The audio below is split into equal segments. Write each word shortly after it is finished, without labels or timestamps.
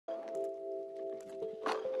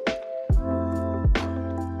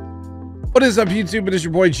What is up, YouTube? It is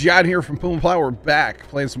your boy John here from Puma Plow. We're back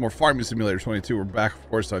playing some more Farming Simulator 22. We're back, of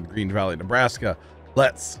course, on Green Valley, Nebraska.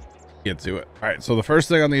 Let's get to it. All right, so the first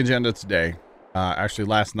thing on the agenda today, actually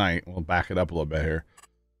last night, we'll back it up a little bit here.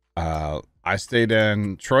 I stayed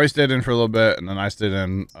in, Troy stayed in for a little bit, and then I stayed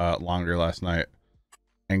in longer last night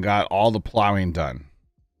and got all the plowing done.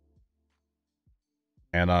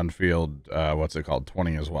 And on field, what's it called?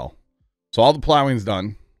 20 as well. So all the plowing's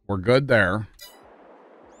done. We're good there.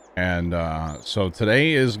 And so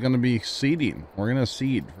today is going to be seeding. We're going to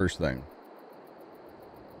seed first thing.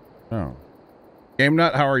 Oh. Game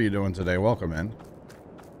Nut, how are you doing today? Welcome in.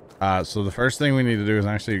 So the first thing we need to do is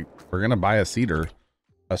actually, we're going to buy a seeder.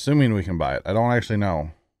 Assuming we can buy it. I don't actually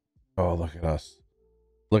know. Oh, look at us.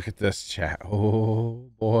 Look at this chat. Oh,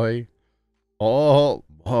 boy. Oh,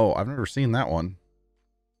 whoa. I've never seen that one.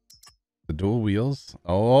 The dual wheels.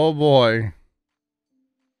 Oh, boy.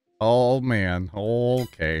 Oh man,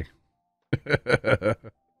 okay.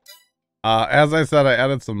 As I said, I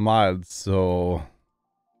added some mods, so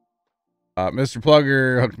Mr.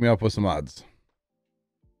 Plugger hooked me up with some mods.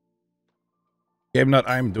 Game Nut,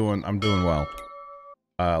 I'm doing well.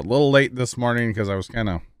 A little late this morning because I was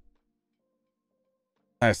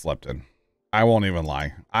I slept in. I won't even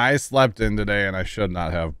lie. I slept in today and I should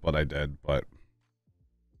not have, but I did, but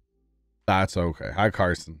that's okay. Hi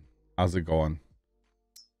Carson. How's it going?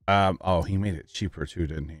 Oh, he made it cheaper too,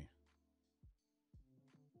 didn't he?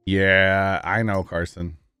 Yeah, I know,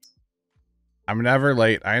 Carson. I'm never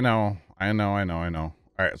late. I know. All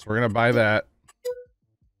right, so we're gonna buy that.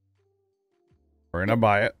 We're gonna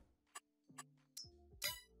buy it.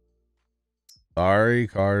 Sorry,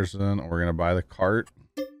 Carson. We're gonna buy the cart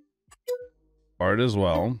as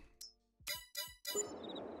well.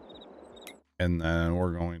 And then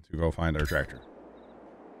we're going to go find our tractor.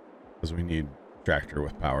 Because we need tractor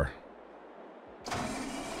with power.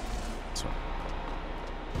 This one.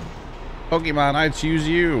 Pokemon, I choose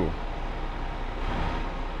you.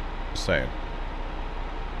 Just saying.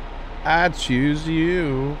 I choose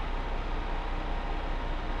you.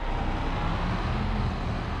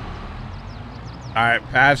 Alright,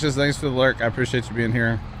 Patches, thanks for the lurk. I appreciate you being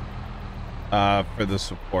here. For the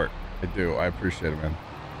support. I do. I appreciate it, man.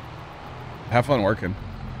 Have fun working.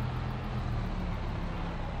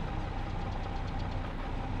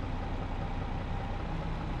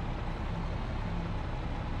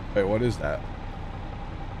 Wait, what is that?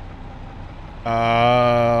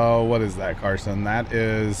 What is that, Carson? That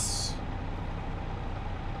is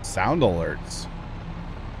sound alerts.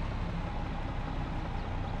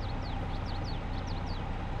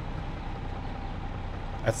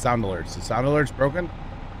 That's sound alerts. The sound alerts broken?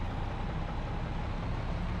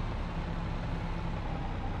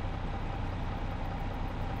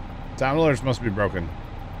 Sound alerts must be broken.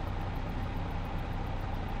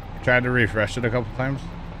 I tried to refresh it a couple times.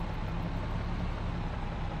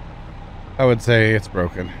 I would say it's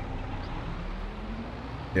broken.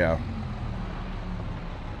 Yeah.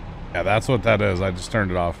 Yeah, that's what that is. I just turned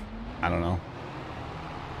it off. I don't know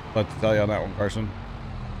what to tell you on that one, Carson.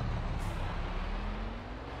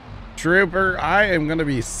 Trooper, I am going to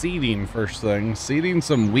be seeding first thing. Seeding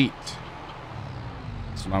some wheat.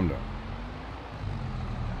 That's what I'm doing.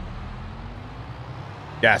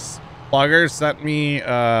 Yes. Plugger sent me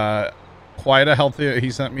quite a healthy... He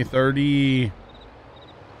sent me 30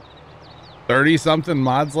 something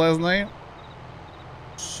mods last night.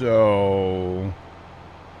 So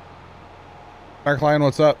Dark Lion,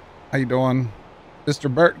 what's up? How you doing?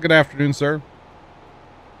 Mr. Burt, good afternoon, sir.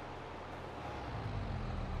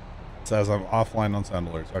 It says I'm offline on sound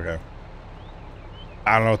alerts. Okay.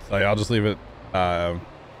 I don't know what to tell you. I'll just leave it. Yeah,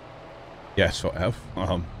 so F.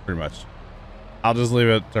 Pretty much. I'll just leave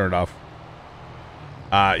it turned off.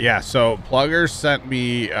 Yeah, so Plugger sent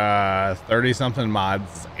me 30 something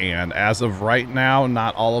mods, and as of right now,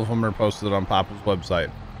 not all of them are posted on Papa's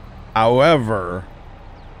website. However,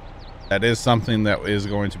 that is something that is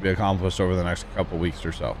going to be accomplished over the next couple weeks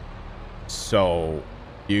or so. So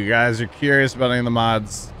you guys are curious about any of the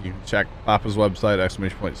mods, you can check Papa's website,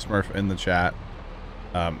 !Smurf in the chat.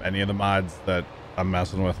 Any of the mods that I'm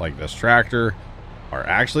messing with, like this tractor, or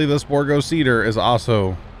actually this Borgo seeder, is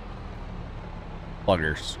also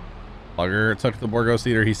Plugger's. Plugger took the Borgo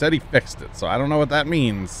seeder. He said he fixed it, so I don't know what that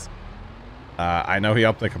means. I know he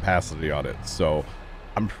upped the capacity on it, so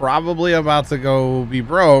I'm probably about to go be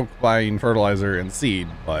broke buying fertilizer and seed,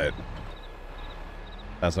 but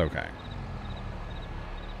that's okay.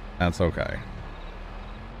 That's okay.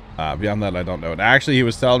 Beyond that, I don't know. And actually, he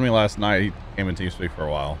was telling me last night, he came in TeamSpeak for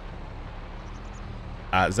a while.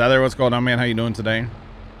 Zether, what's going on, man? How you doing today?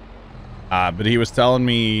 But he was telling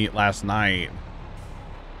me last night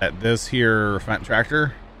that this here Fendt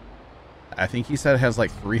tractor, I think he said it has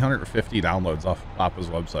like 350 downloads off Papa's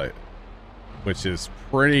website, which is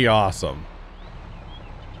pretty awesome.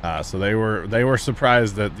 So they were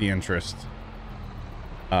surprised at the interest.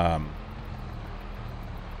 That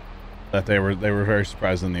they were very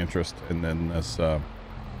surprised in the interest in this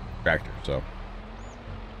tractor. So,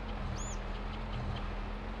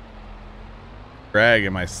 Greg,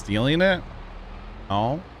 am I stealing it?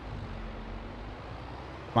 No.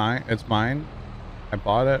 Mine. It's mine. I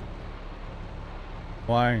bought it.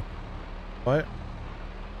 Why? What?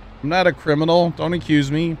 I'm not a criminal. Don't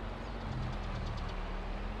accuse me.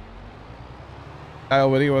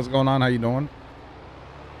 Kyle Whitty, what's going on? How you doing?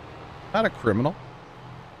 Not a criminal.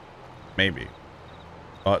 Maybe.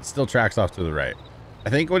 Well, it still tracks off to the right. I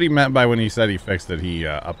think what he meant by when he said he fixed it, he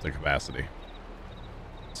upped the capacity.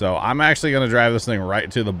 So I'm actually going to drive this thing right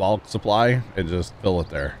to the bulk supply and just fill it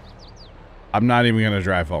there. I'm not even going to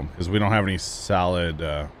drive home because we don't have any solid,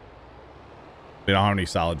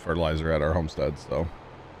 fertilizer at our homestead. So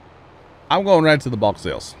I'm going right to the bulk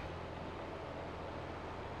sales.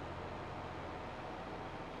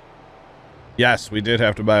 Yes, we did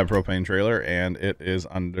have to buy a propane trailer, and it is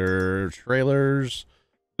under trailers.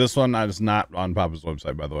 This one is not on Papa's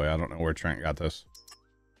website, by the way. I don't know where Trent got this.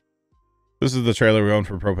 This is the trailer we own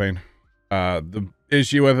for propane. The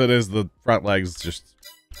issue with it is the front legs just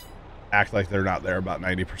act like they're not there about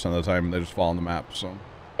 90% of the time, and they just fall on the map. So,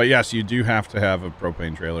 but yes, you do have to have a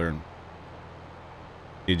propane trailer, and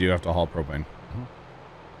you do have to haul propane.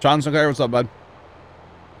 Sean Sinclair, what's up, bud?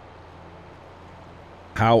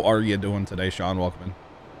 How are you doing today, Sean? Welcome in.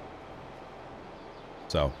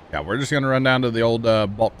 So, yeah, we're just going to run down to the old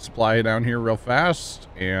bulk supply down here real fast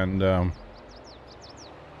and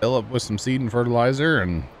fill up with some seed and fertilizer,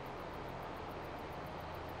 and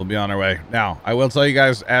we'll be on our way. Now, I will tell you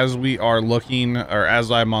guys, as we are looking, or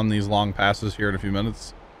as I'm on these long passes here in a few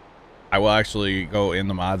minutes, I will actually go in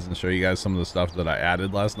the mods and show you guys some of the stuff that I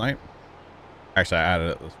added last night. Actually, I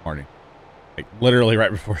added it this morning, like literally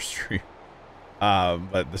right before stream.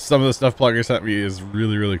 But some of the stuff Plugger sent me is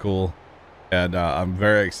really, really cool. And, I'm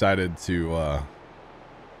very excited to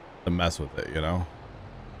mess with it, you know?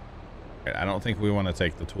 Okay, I don't think we want to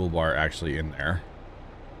take the toolbar actually in there.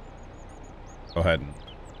 Go ahead and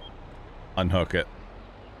unhook it.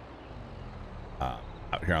 Out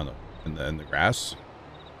here on in the grass.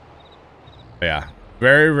 But yeah,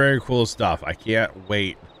 very, very cool stuff. I can't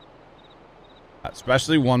wait.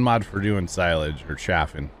 Especially one mod for doing silage or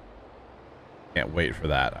chaffing. Can't wait for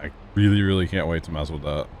that. I really, really can't wait to mess with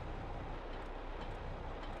that.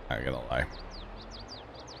 I ain't gonna lie.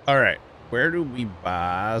 All right, where do we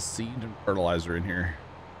buy seed and fertilizer in here?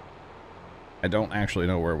 I don't actually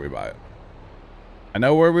know where we buy it. I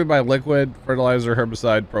know where we buy liquid, fertilizer,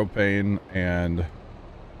 herbicide, propane, and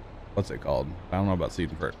what's it called? I don't know about seed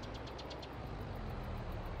and fert.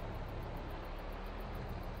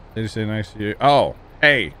 Did you say nice to you? Oh,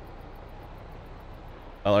 hey.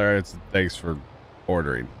 It's thanks for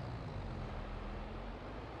ordering.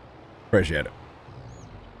 Appreciate it.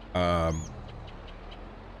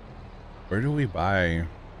 Where do we buy?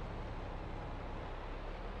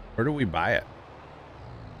 Where do we buy it?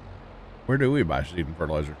 Where do we buy seed and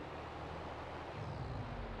fertilizer?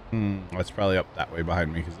 That's probably up that way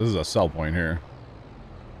behind me because this is a sell point here.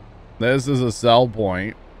 This is a sell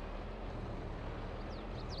point.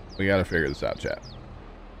 We got to figure this out, chat.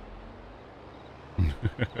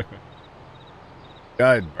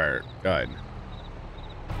 Good, Bert. Good.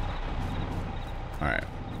 All right.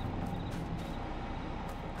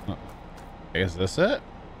 Is this it?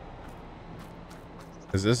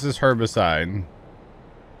 Is this herbicide?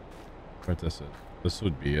 What this is? This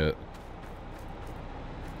would be it.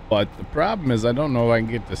 But the problem is I don't know if I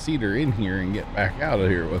can get the seeder in here and get back out of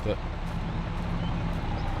here with it.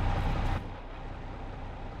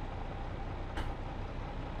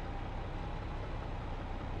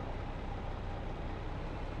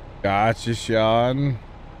 Gotcha, Sean.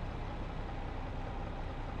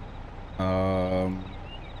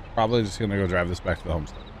 Probably just gonna go drive this back to the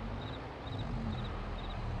homestead.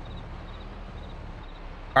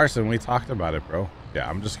 Carson, we talked about it, bro. Yeah,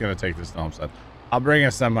 I'm just gonna take this to the homestead. I'll bring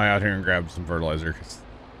a semi out here and grab some fertilizer because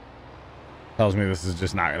it tells me this is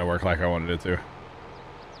just not gonna work like I wanted it to.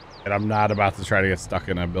 And I'm not about to try to get stuck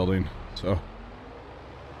in a building, so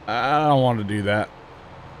I don't want to do that.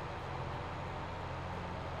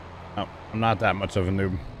 No, I'm not that much of a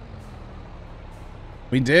noob.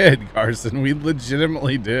 We did, Carson. We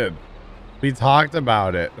legitimately did. We talked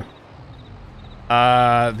about it.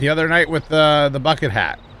 The other night with the bucket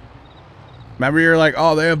hat. Remember, you're like,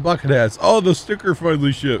 oh, they have bucket hats. Oh, the sticker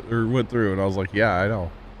finally shipped or went through. And I was like, yeah, I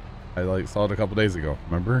know. I like saw it a couple days ago.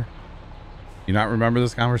 Remember? You not remember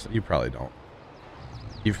this conversation? You probably don't.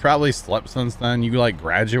 You've probably slept since then. You like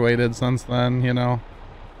graduated since then, you know?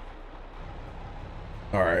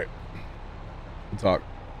 All right. We'll talk.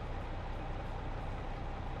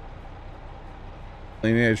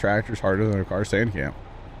 Cleaning a tractor's harder than a car sand camp.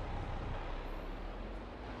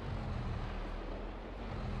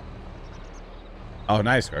 Oh,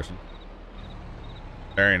 nice, Carson.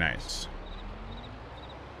 Very nice.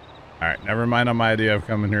 All right, never mind on my idea of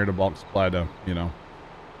coming here to bulk supply to, you know,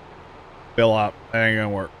 fill up. That ain't gonna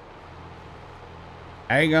work.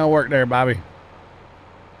 Ain't gonna work there, Bobby.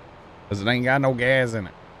 Because it ain't got no gas in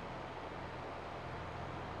it.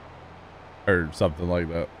 Or something like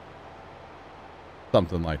that.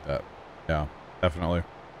 Something like that. Yeah, definitely.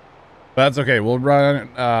 But that's okay. We'll run,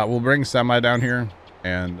 we'll bring semi down here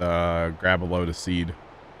and grab a load of seed.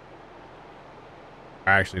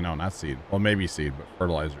 Actually, no, not seed. Well, maybe seed, but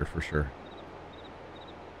fertilizer for sure.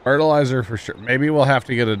 Fertilizer for sure. Maybe we'll have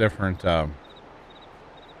to get a different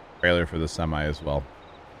trailer for the semi as well.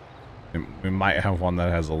 We might have one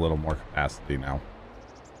that has a little more capacity now.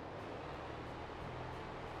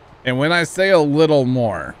 And when I say a little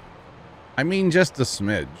more, I mean just a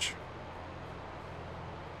smidge.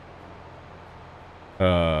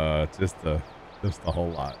 Just a whole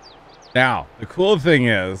lot. Now, the cool thing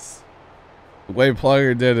is, the way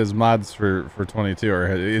Plugger did his mods for 22, or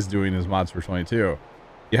is doing his mods for 22,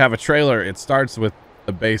 you have a trailer, it starts with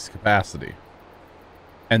the base capacity.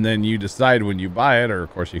 And then you decide when you buy it, or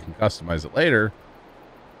of course you can customize it later,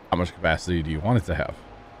 how much capacity do you want it to have?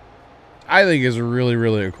 I think is really,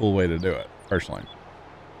 really a cool way to do it, personally.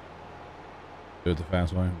 Do it the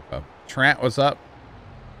fast way. Okay. Trent, what's up?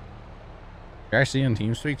 You're actually in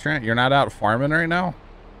TeamSpeak, Trent? You're not out farming right now?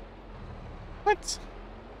 What?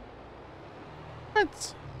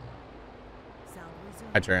 What?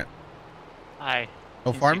 Hi, Trent. Hi.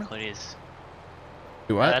 No farming?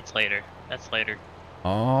 Do what? That's later. That's later.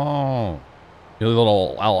 Oh. You're a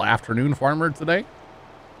little afternoon farmer today?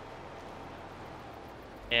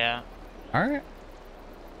 Yeah. All right.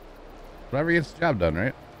 Whatever gets the job done,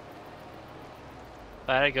 right?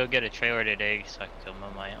 I had to go get a trailer today so I can go mow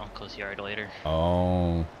my uncle's yard later.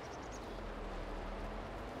 Oh.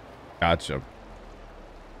 Gotcha.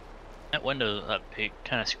 That window up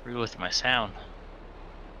kind of screwed with my sound.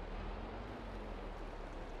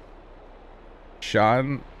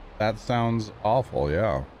 Sean, that sounds awful,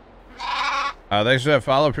 yeah. Thanks for that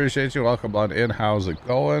follow. Appreciate you. Welcome on in. How's it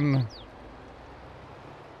going?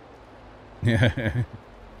 Yeah.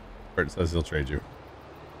 Bert says he'll trade you.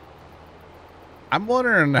 I'm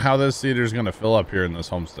wondering how this seeder's going to fill up here in this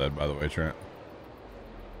homestead, by the way, Trent.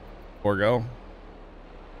 Or go?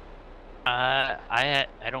 I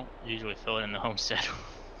don't usually fill it in the homestead.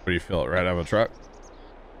 What do you fill it right out of a truck?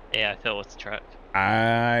 Yeah, I fill it with the truck.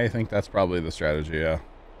 I think that's probably the strategy, yeah.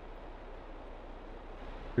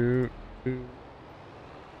 Okay.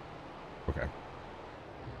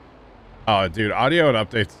 Oh, dude, audio and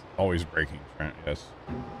updates always breaking, Trent. Yes.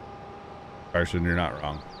 Carson, you're not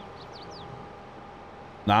wrong.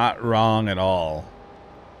 Not wrong at all.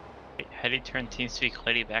 Wait, how do you turn TeamSpeak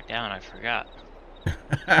Lady back down? I forgot.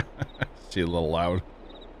 She a little loud.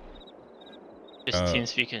 Just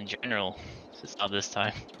TeamSpeak in general. Just not this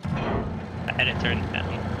time. I had to turn it down.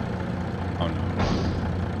 Oh no.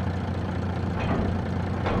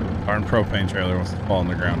 Darn propane trailer wants to fall on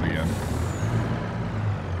the ground again.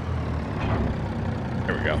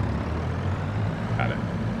 There we go. Got it.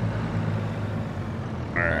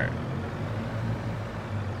 Alright.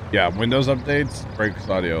 Yeah, Windows updates breaks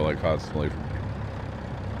audio like constantly for me.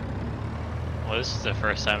 Well, this is the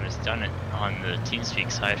first time it's done it on the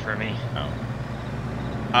TeamSpeak side for me. Oh.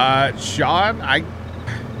 Sean, I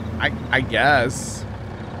guess.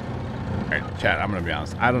 Alright, chat, I'm gonna be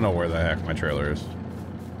honest. I don't know where the heck my trailer is.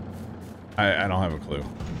 I don't have a clue.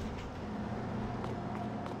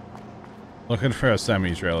 Looking for a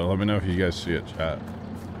semi-trailer. Let me know if you guys see it, chat.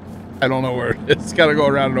 I don't know where it is. Gotta go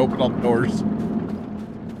around and open all the doors.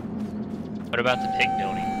 What about the pig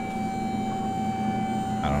building?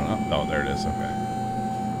 I don't know. Oh, there it is. Okay.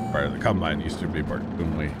 Right, the combine used to be part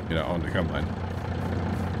when we, you know, owned the combine.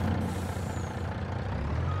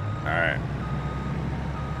 All right.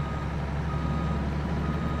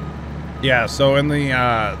 Yeah. So in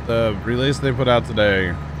the release they put out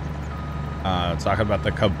today, talking about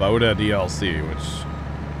the Kubota DLC, which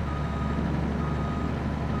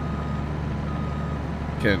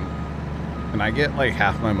can I get like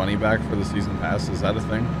half my money back for the season pass? Is that a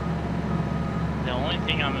thing? The only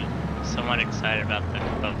thing I'm somewhat excited about the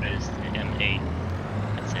Kubota is the M8.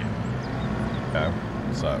 That's it. Okay.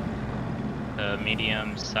 What's up? a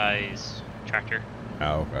medium-size tractor.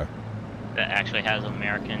 Oh, okay. That actually has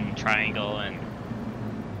American triangle and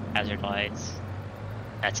hazard lights.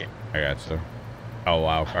 That's it. I gotcha. Oh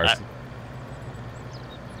wow, Carson.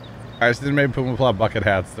 Carson made Puma Plow bucket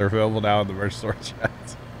hats. They're available now in the merch store chat.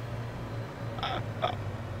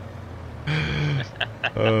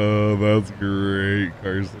 Oh, that's great,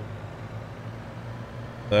 Carson.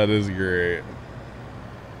 That is great.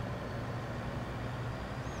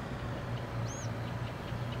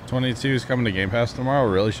 '22 is coming to Game Pass tomorrow.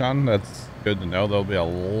 Really, Sean? That's good to know. There'll be a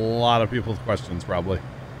lot of people with questions, probably.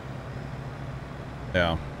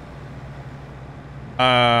 Yeah.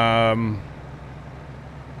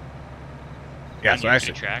 Yeah, so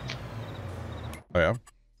actually, track. Oh yeah.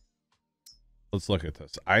 Let's look at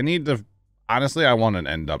this. I need to, honestly, I want an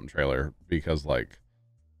end dump trailer because, like,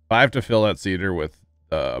 if I have to fill that cedar with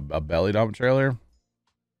a belly dump trailer,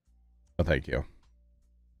 no thank you.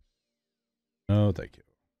 No thank you.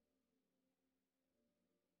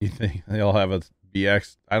 You think they'll have a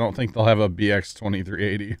BX? I don't think they'll have a BX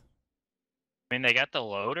 2380. I mean, they got the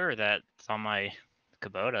loader that's on my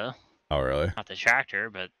Kubota. Oh, really? Not the tractor,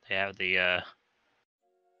 but they have the, at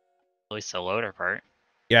least the loader part.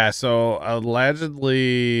 Yeah, so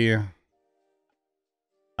allegedly,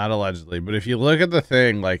 not allegedly, but if you look at the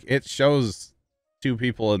thing, like, it shows two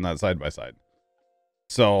people in that side by side.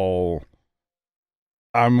 So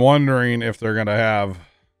I'm wondering if they're gonna have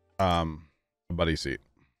a buddy seat.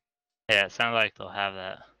 Yeah, it sounds like they'll have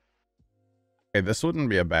that. Okay, this wouldn't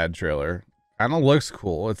be a bad trailer. Kind of looks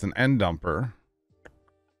cool. It's an end dumper.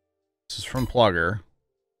 This is from Plugger.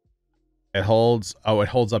 It holds, oh, it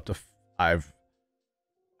holds up to 5.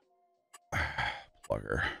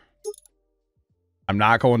 Plugger. I'm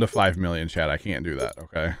not going to 5 million, chat. I can't do that,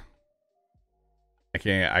 okay?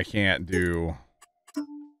 I can't do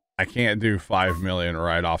 5 million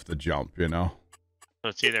right off the jump, you know? So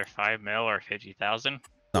it's either 5 mil or 50,000?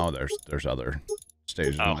 No, there's other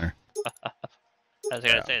stages in there. I was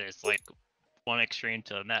gonna say there's like one extreme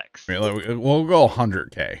to the next. I mean, we'll go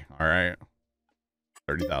 100K, all right?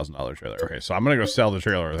 $30,000 trailer. Okay, so I'm gonna go sell the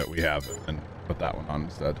trailer that we have and put that one on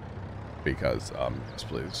instead. Because, yes,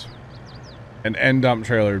 please. An end dump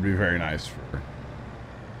trailer would be very nice for,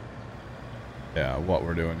 yeah, what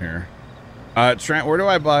we're doing here. Trent, where do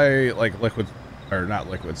I buy, like, liquid, or not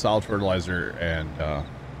liquid, solid fertilizer and,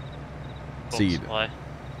 seed? Supply.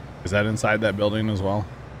 Is that inside that building as well?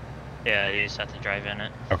 Yeah, you just have to drive in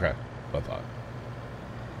it. Okay, I thought.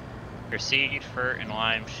 Your seed, fert, and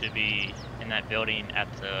lime should be in that building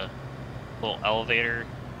at the little elevator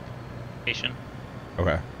station.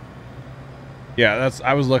 Okay. Yeah,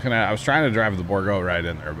 I was trying to drive the Borgo right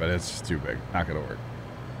in there, but it's just too big. Not gonna work.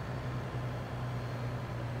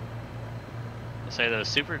 So those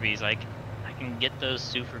Super Bees, I can get those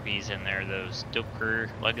Super Bees in there, those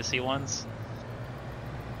Stoker Legacy ones.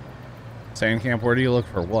 Sandcamp, where do you look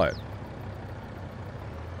for what?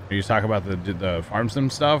 Are you talking about the farm sim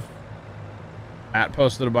stuff? Matt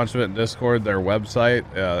posted a bunch of it in Discord, their website,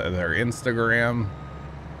 their Instagram.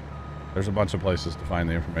 There's a bunch of places to find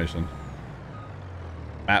the information.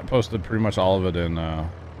 Matt posted pretty much all of it in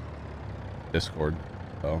Discord,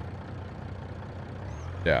 so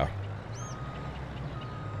yeah.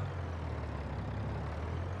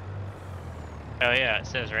 Oh yeah, it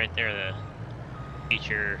says right there the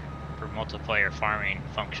feature for multiplayer farming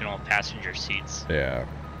functional passenger seats. Yeah.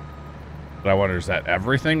 But I wonder, is that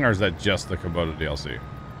everything or is that just the Kubota DLC?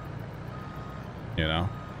 You know?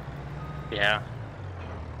 Yeah.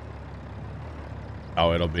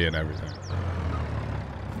 Oh, it'll be in everything.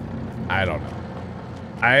 I don't know.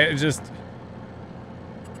 I just,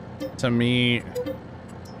 to me,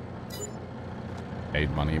 made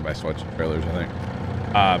money by switching trailers, I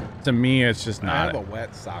think. To me, it's just not. I have a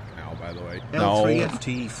wet sock now, by the way.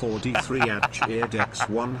 L3FT43 at Cheerdex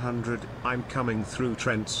 100. I'm coming through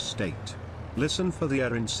Trent's state. Listen for the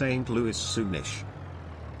air in St. Louis soonish.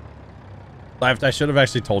 Left, I should have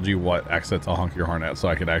actually told you what exit to honk your horn at so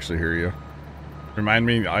I could actually hear you. Remind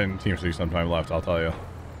me on TeamSpeak sometime, Left, I'll tell you.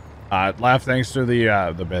 Left, thanks for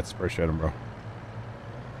the bits. Appreciate them, bro.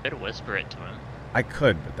 Could whisper it to him. I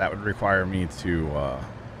could, but that would require me to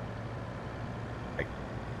like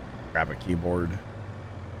grab a keyboard.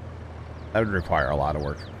 That would require a lot of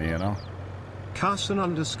work from me, you know?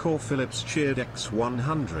 Carson_Phillips Cheerdex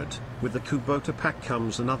 100. With the Kubota pack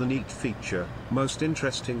comes another neat feature, most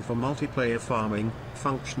interesting for multiplayer farming,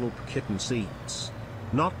 functional kitten seats.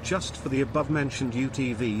 Not just for the above-mentioned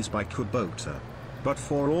UTVs by Kubota, but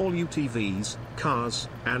for all UTVs, cars,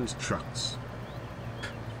 and trucks.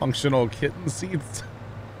 Functional kitten seats?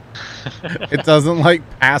 It doesn't like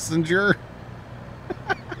passenger?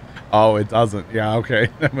 Oh, it doesn't. Yeah, okay.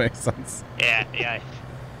 That makes sense. Yeah.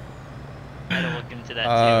 I had to look into that too.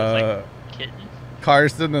 I was like, kidding.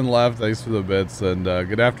 Carson and Lev, thanks for the bits. And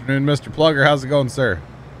good afternoon, Mr. Plugger. How's it going, sir?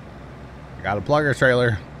 I got a Plugger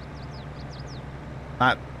trailer.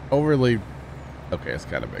 Not overly... Okay, it's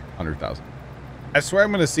kind of big. 100,000. I swear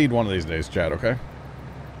I'm going to seed one of these days, Chad, okay?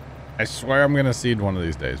 I swear I'm going to seed one of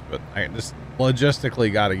these days, but I just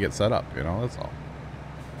logistically got to get set up, you know? That's all.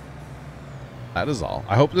 That is all.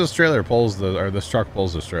 I hope this trailer pulls the... Or this truck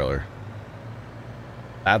pulls this trailer.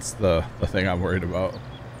 That's the thing I'm worried about.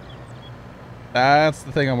 That's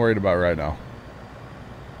the thing I'm worried about right now.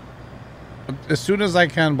 As soon as I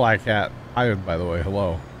can, Black Cat. Hi, by the way.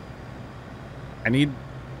 Hello. I need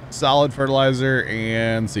solid fertilizer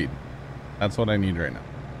and seed. That's what I need right now.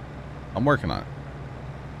 I'm working on it.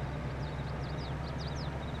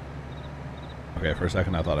 Okay, for a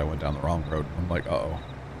second I thought I went down the wrong road. I'm like, uh-oh.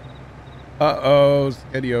 Uh-oh,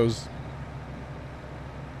 skiddios.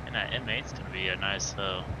 And that inmate's gonna be a nice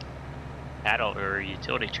paddle or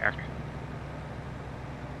utility tractor.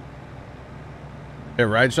 Yeah,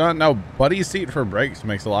 right, Sean? No, buddy seat for brakes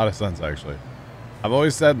makes a lot of sense, actually. I've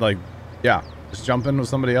always said, like, yeah, just jump in with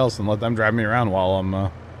somebody else and let them drive me around while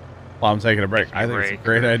I'm taking a break. I think it's a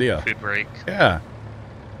great idea. Food break. Yeah,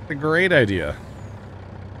 it's a great idea.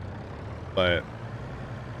 But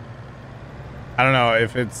I don't know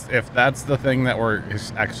if that's the thing that we're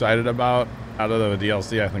excited about out of the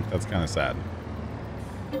DLC. I think that's kind of sad.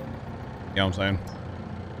 You know what I'm saying?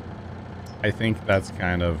 I think that's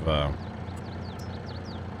kind of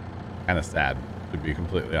sad, to be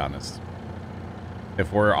completely honest.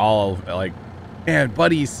 If we're all like, man,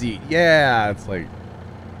 buddy seat, yeah, it's like,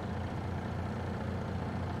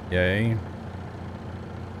 yay.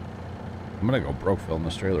 I'm gonna go broke filling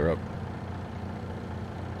this trailer up.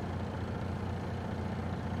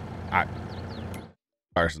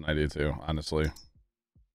 Carson, I do too, honestly.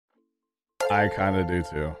 I kind of do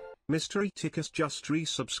too. Mystery Tickus just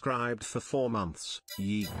resubscribed for 4 months.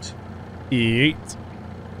 Yeet. Yeet.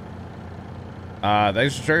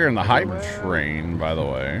 Thanks for triggering the hype train, by the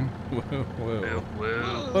way. Whoa.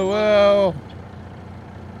 Whoa.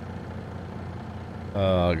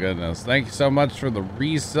 Oh, goodness. Thank you so much for the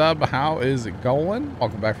resub. How is it going?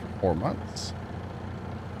 Welcome back for 4 months.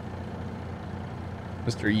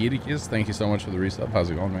 Mr. Yeetikis, thank you so much for the resub. How's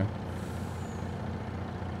it going, man?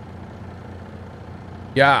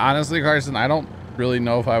 Yeah, honestly, Carson, I don't really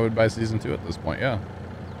know if I would buy season 2 at this point. Yeah.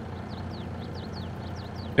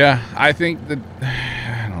 Yeah, I think that,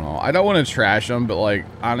 I don't know. I don't want to trash them, but like,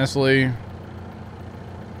 honestly,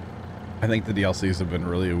 I think the DLCs have been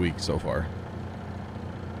really weak so far.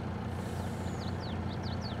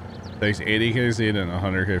 Thanks, 80k seed and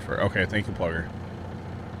 100k for, okay, thank you, Plugger.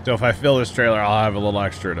 So if I fill this trailer, I'll have a little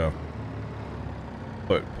extra to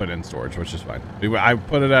put in storage, which is fine. I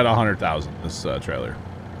put it at 100,000, this trailer.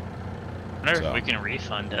 I wonder if we can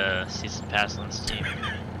refund season pass on Steam.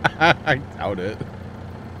 I doubt it.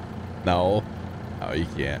 No, you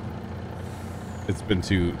can't. It's been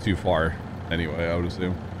too far anyway, I would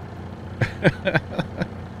assume.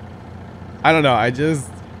 I don't know. I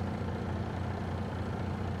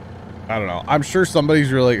don't know. I'm sure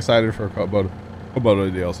somebody's really excited for Kubota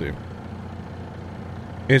DLC.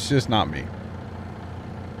 It's just not me.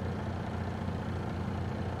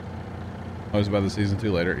 I was about the season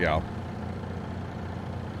 2 later. Yeah.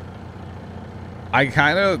 I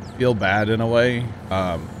kind of feel bad in a way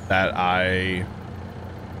that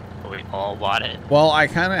we all bought it. Well, I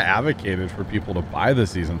kind of advocated for people to buy the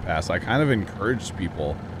season pass. I kind of encouraged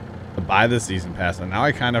people to buy the season pass, and now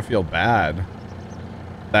I kind of feel bad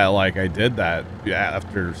that like I did that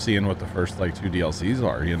after seeing what the first like 2 DLCs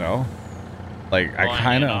are, you know? Like I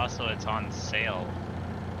kind of also it's on sale.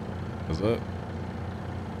 Is it?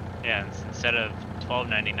 Yeah, instead of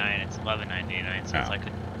 $12.99, it's $11.99, so it's like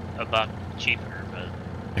a buck cheaper. But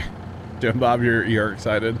Jim Bob, you're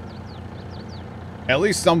excited. At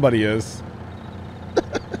least somebody is.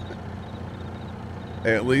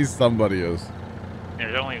 At least somebody is.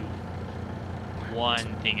 There's only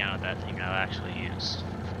one thing out of that thing I'll actually use.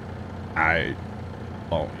 I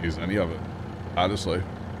won't use any of it, honestly.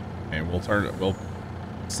 And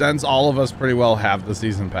since all of us pretty well have the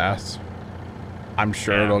season pass, I'm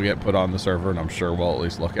sure it'll get put on the server, and I'm sure we'll at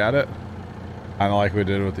least look at it. Kind of like we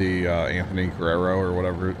did with the Anthony Carrero or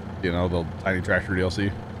whatever, you know, the Tiny Tractor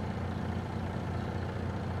DLC.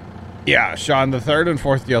 Yeah, Sean, the 3rd and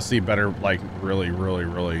 4th DLC better, like, really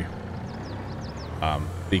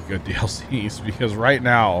be good DLCs, because right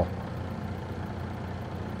now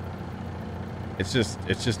it's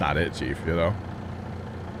just not it, Chief, you know?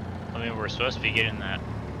 I mean, we're supposed to be getting that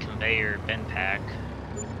conveyor bin pack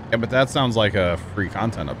Yeah, but that sounds like a free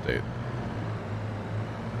content update.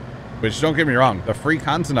 Which, don't get me wrong, the free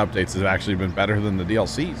content updates have actually been better than the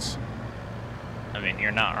DLCs. I mean,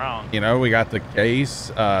 you're not wrong. You know, we got the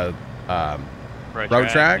case, road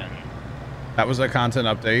track. That was a content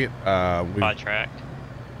update. Quad track.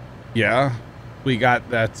 Yeah, we got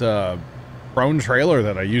that Crone trailer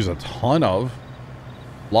that I use a ton of.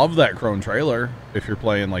 Love that Crone trailer if you're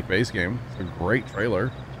playing like base game. It's a great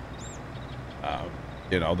trailer.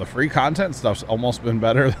 You know, the free content stuff's almost been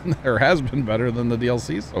better than, or has been better than the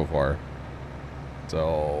DLC so far.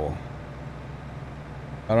 So,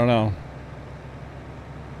 I don't know.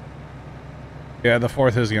 Yeah, the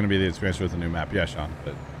 4th is going to be the expansion with the new map. Yeah, Sean,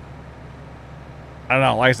 but I don't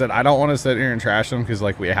know. Like I said, I don't want to sit here and trash them because,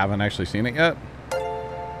 like, we haven't actually seen it yet.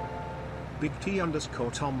 Big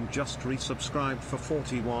T_Tom just resubscribed for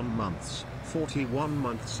 41 months. 41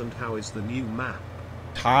 months, and how is the new map?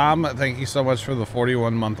 Tom, thank you so much for the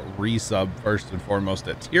 41-month resub, first and foremost,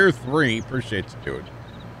 at tier 3. Appreciate you, dude.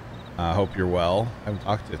 Hope you're well. I haven't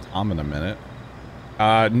talked to Tom in a minute.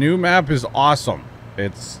 New map is awesome.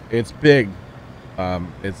 It's big.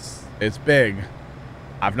 It's big.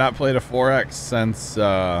 I've not played a 4X since,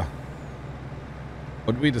 what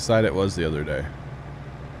did we decide it was the other day?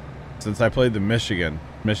 Since I played the Michigan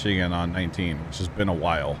on 19, which has been a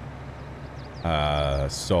while.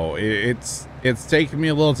 So it's taken me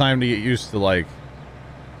a little time to get used to, like,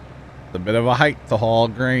 a bit of a hike to haul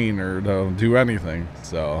grain or to do anything.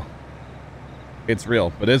 So it's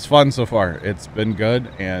real, but it's fun so far. It's been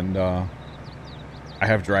good, and I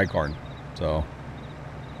have dry corn. So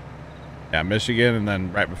yeah, Michigan, and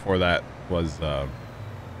then right before that was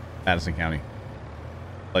Madison County.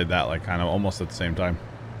 Played that like kind of almost at the same time.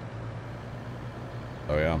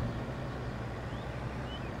 Oh yeah.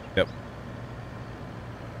 Yep.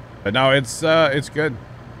 But no, it's good.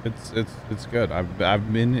 It's good.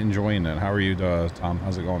 I've been enjoying it. How are you, Tom?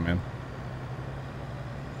 How's it going, man?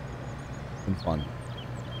 It's been fun.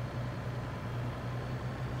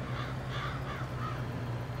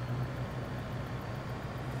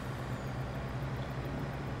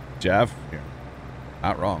 Jeff, yeah,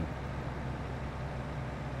 not wrong.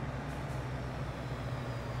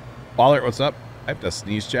 Baller, what's up? I have to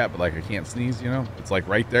sneeze, chat, but like I can't sneeze, you know? It's like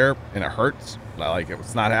right there and it hurts. But I like it.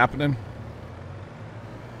 It's not happening.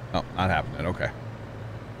 No, not happening. Okay.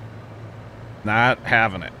 Not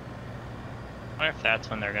having it. I wonder if that's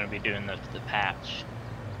when they're going to be doing the patch,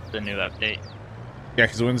 the new update. Yeah,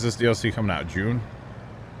 because when's this DLC coming out? June?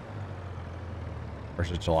 Or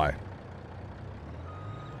is it July?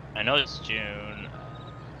 I know it's June.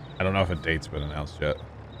 I don't know if a date's been announced yet.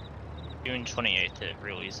 June 28th it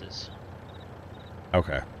releases.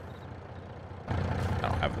 Okay. I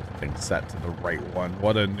don't have the thing set to the right one.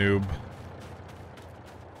 What a noob.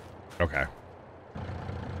 Okay.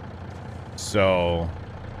 So...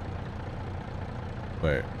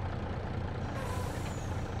 Wait.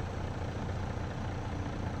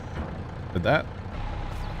 Did that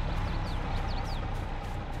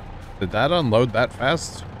unload that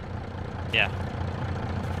fast? Yeah.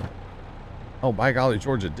 Oh, by golly,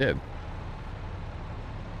 George, it did.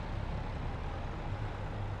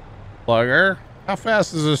 Plugger, how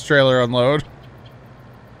fast does this trailer unload?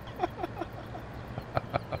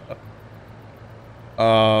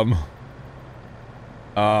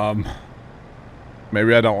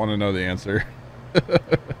 Maybe I don't want to know the answer. I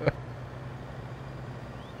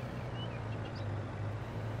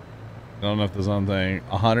don't know if there's something.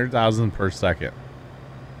 100,000 per second.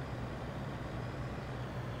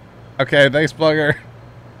 Okay, thanks, Plugger.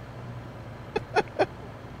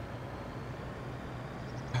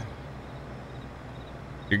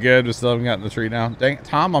 You're good. We still haven't gotten the tree down. Dang it,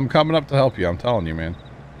 Tom, I'm coming up to help you. I'm telling you, man.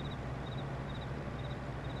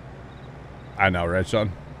 I know, right,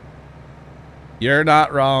 Sean? You're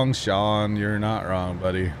not wrong, Sean. You're not wrong,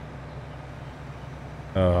 buddy.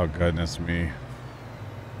 Oh, goodness me.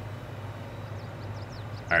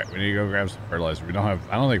 All right, we need to go grab some fertilizer. We don't have,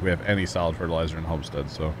 I don't think we have any solid fertilizer in Homestead,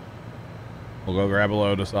 so we'll go grab a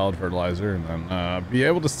load of solid fertilizer and then be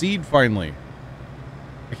able to seed finally.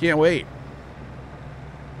 I can't wait.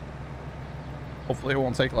 Hopefully it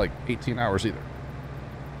won't take like 18 hours either.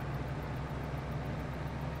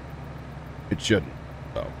 It shouldn't,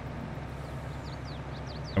 so.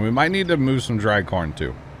 And we might need to move some dry corn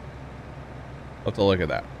too. Let's look at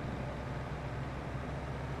that.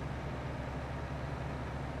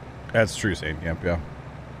 That's true, Saint Camp, yeah.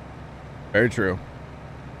 Very true.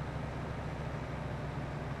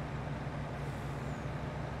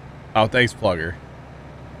 Oh, thanks, Plugger.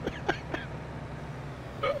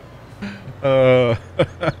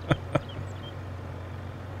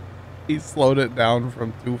 He slowed it down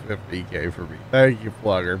from 250K for me. Thank you,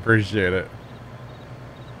 Plugger. Appreciate it.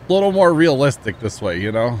 A little more realistic this way,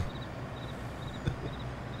 you know?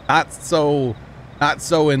 Not so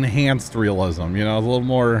enhanced realism, you know? A little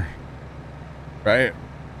more, right?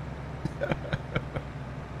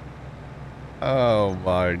 Oh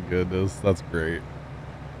my goodness, that's great.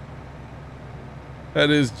 That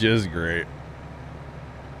is just great.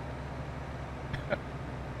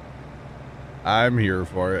 I'm here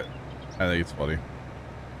for it. I think it's funny.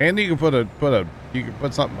 And you can put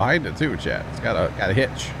something behind it too, chat. It's got a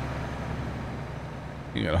hitch.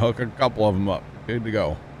 You can hook a couple of them up. Good to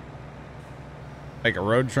go. Like a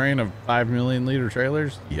road train of 5 million liter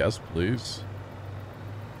trailers? Yes, please.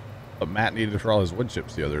 But Matt needed for all his wood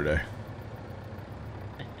chips the other day.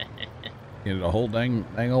 Needed a whole dang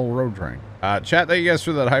old road train. Chat, thank you guys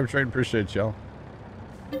for that hype train. Appreciate y'all.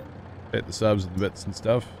 Hit the subs and the bits and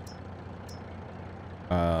stuff.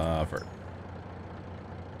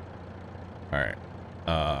 Alright.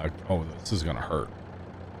 Oh, this is gonna hurt.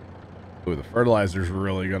 Ooh, the fertilizer's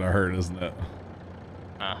really gonna hurt, isn't it?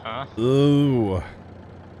 Uh-huh. Ooh.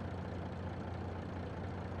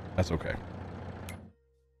 That's okay.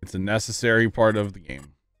 It's a necessary part of the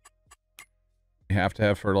game. We have to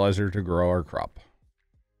have fertilizer to grow our crop.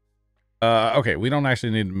 Okay, we don't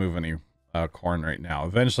actually need to move any corn right now.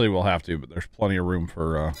 Eventually we'll have to, but there's plenty of room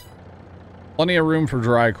for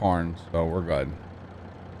dry corn, so we're good.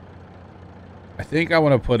 I think I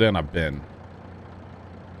want to put in a bin.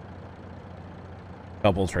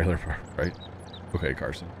 Double trailer park, right? Okay,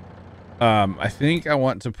 Carson. I think I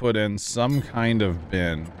want to put in some kind of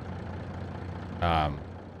bin.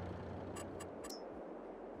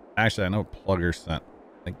 Actually, I know Plugger sent.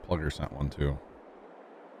 I think Plugger sent one too.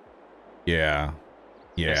 Yeah.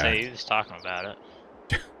 Yeah. He was talking about it.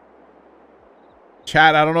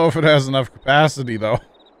 Chat, I don't know if it has enough capacity though.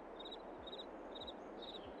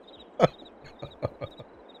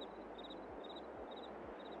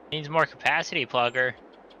 Needs more capacity, Plugger.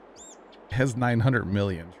 It has 900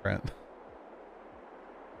 million, Trent.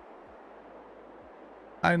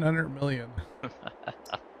 900 million. We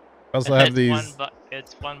also have these.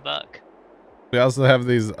 It's $1. We also have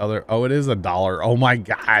these other. Oh, it is $1. Oh my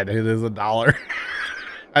God, it is $1.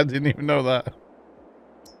 I didn't even know that.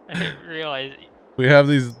 I didn't realize. We have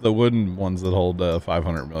the wooden ones that hold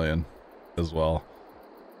 500 million as well,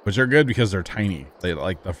 which are good because they're tiny. They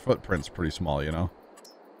like the footprint's pretty small, you know.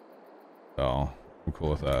 So I'm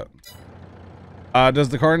cool with that. Does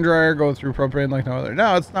the corn dryer go through propane like no other?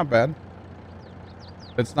 No, it's not bad.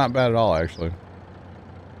 It's not bad at all, actually.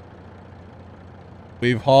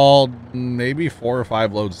 We've hauled maybe 4 or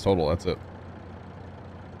 5 loads total. That's it.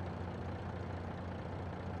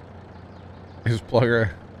 Is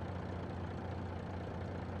Plugger?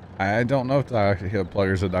 I don't know if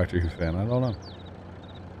Plugger's a Doctor Who fan. I don't know.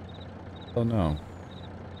 Don't know.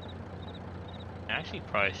 Actually,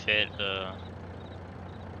 probably fit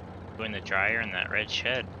doing the dryer in that red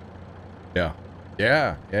shed. Yeah.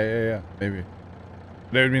 Yeah. Maybe.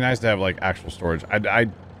 But it would be nice to have like actual storage. I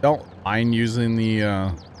don't mind using the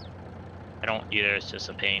I don't either. It's just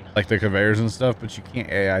a pain. like the conveyors and stuff, but you can't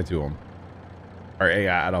AI to them or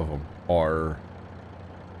AI out of them, or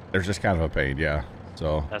they're just kind of a pain. Yeah.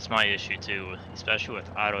 So that's my issue too, especially with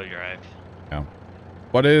auto drive. Yeah.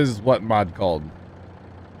 What mod called?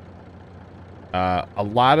 A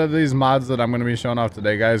lot of these mods that I'm going to be showing off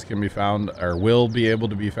today, guys, can be found or will be able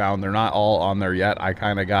to be found. They're not all on there yet. I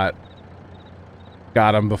kind of got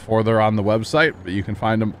them before they're on the website, but you can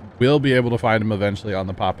find them. We'll be able to find them eventually on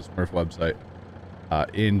the Papa Smurf website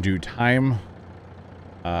in due time.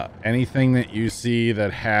 Anything that you see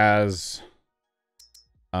that has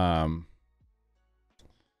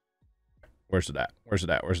where's it at?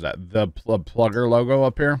 The Plugger logo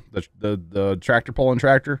up here, the tractor pulling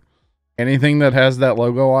tractor. Anything that has that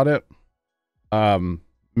logo on it,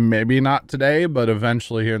 maybe not today, but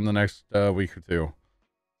eventually here in the next week or two,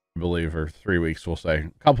 I believe, or 3 weeks, we'll say,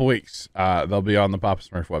 a couple weeks, they'll be on the Papa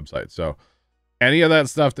Smurf website. So any of that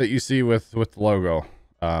stuff that you see with the logo,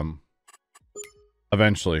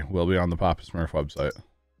 eventually will be on the Papa Smurf website.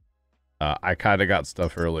 I kind of got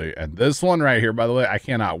stuff early, and this one right here, by the way, I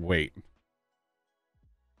cannot wait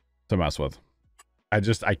to mess with. I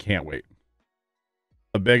can't wait.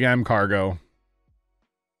 The Big M Cargo.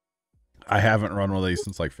 I haven't run one of these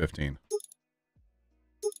since like 15.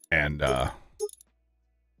 And I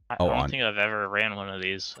don't think I've ever ran one of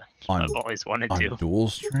these. I've always wanted to. On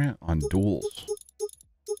duals, Trent? On duals.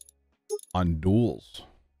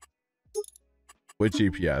 With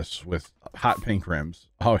GPS, with hot pink rims.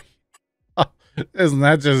 Oh, isn't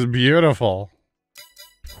that just beautiful?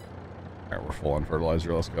 All right, we're full on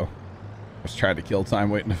fertilizer. Let's go. was trying to kill time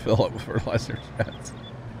waiting to fill up with fertilizer sheds.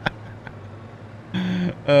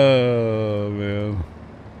 Oh, man.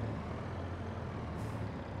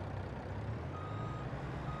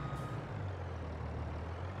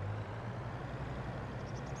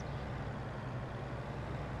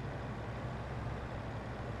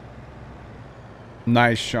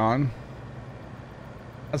 Nice, Sean.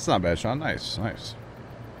 That's not bad, Sean. Nice, nice.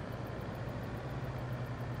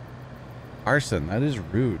 Arson, that is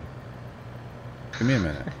rude. Give me a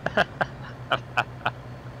minute.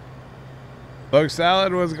 Folks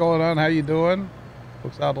Salad, what's going on? How you doing?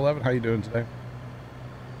 Folks Salad 11, how you doing today?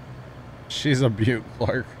 She's a beaut,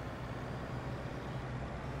 Clark.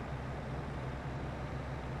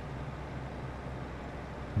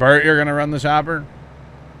 Bert, you're gonna run the chopper?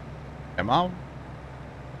 Come on.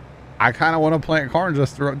 I kind of want to plant corn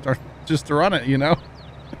just to run it, you know?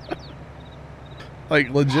 Like,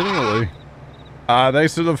 legitimately.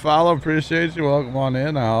 Thanks for the follow. Appreciate you. Welcome on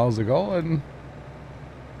in. How's it going?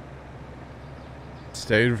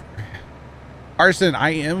 Stayed. Arson,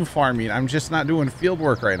 I am farming. I'm just not doing field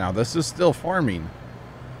work right now. This is still farming.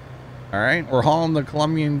 All right? We're hauling the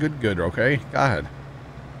Colombian good, okay? Go ahead.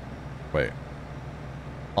 Wait.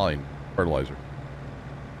 Hauling fertilizer.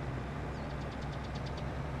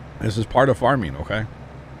 This is part of farming, okay?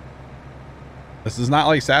 This is not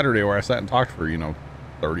like Saturday where I sat and talked for,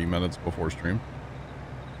 30 minutes before stream.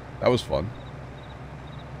 That was fun.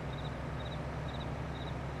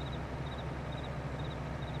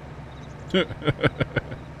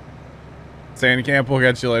 Sandy Camp, we'll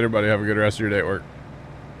catch you later, buddy. Have a good rest of your day at work.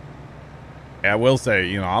 Yeah, I will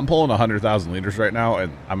say, I'm pulling 100,000 liters right now,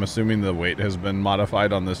 and I'm assuming the weight has been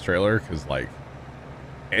modified on this trailer, because, like,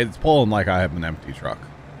 it's pulling like I have an empty truck.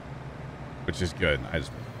 Which is good. I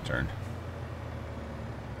just missed my turn.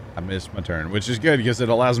 I missed my turn, which is good because it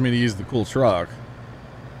allows me to use the cool truck,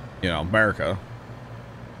 America,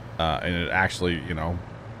 and it actually,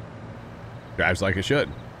 drives like it should.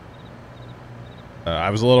 I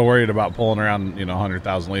was a little worried about pulling around,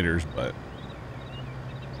 100,000 liters, but,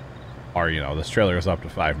 or, this trailer is up to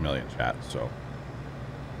 5 million, chat, so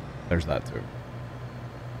there's that too.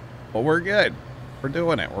 But we're good. We're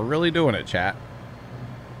doing it. We're really doing it, chat.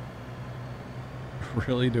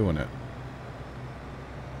 Really doing it.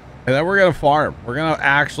 And then we're gonna farm. We're gonna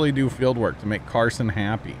actually do field work to make Carson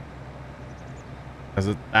happy.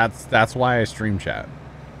 Because that's why I stream, chat.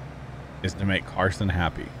 Is to make Carson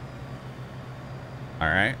happy.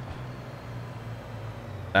 Alright?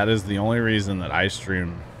 That is the only reason that I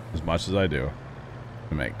stream as much as I do.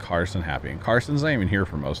 To make Carson happy. And Carson's not even here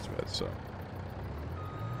for most of it, so.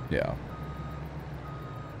 Yeah.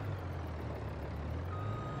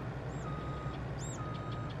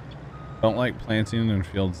 Don't like planting in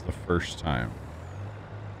fields the first time.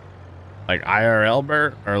 Like IRL,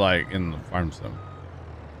 Bert, or like in the farm sim?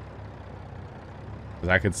 Because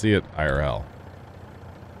I could see it IRL.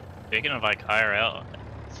 Speaking of like IRL,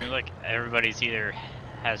 it seems like everybody's either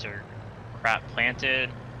has their crop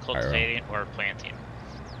planted, cultivating, or planting.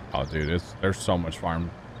 Oh, dude, there's so much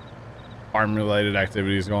farm related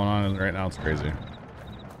activities going on right now. It's crazy.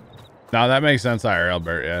 No, that makes sense, IRL,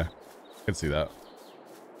 Bert. Yeah, I could see that.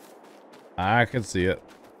 I could see it.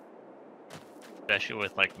 Especially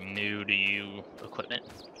with like new to you equipment.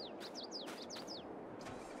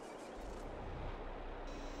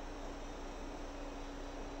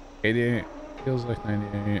 88 feels like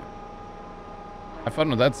 98. Have fun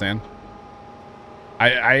with that, Sand.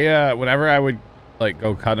 I whenever I would like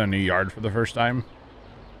go cut a new yard for the first time,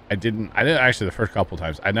 I didn't actually the first couple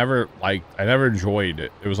times. I never enjoyed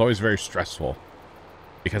it. It was always very stressful.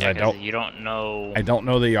 Because I don't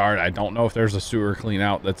know the yard. I don't know if there's a sewer clean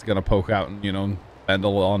out that's gonna poke out and bend a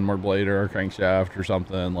lawnmower blade or a crankshaft or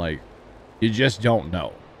something. Like, you just don't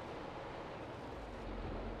know.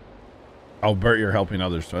 Oh, Bert, you're helping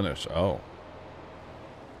others finish. Oh,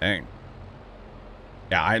 dang.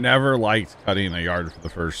 Yeah, I never liked cutting a yard for the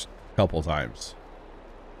first couple times.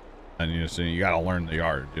 And you gotta learn the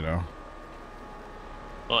yard,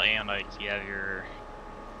 Well, and like you have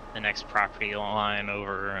the next property line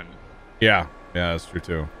over, and yeah, that's true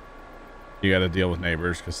too. You got to deal with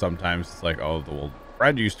neighbors because sometimes it's like, oh, well,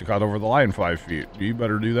 Fred used to cut over the line 5 feet. You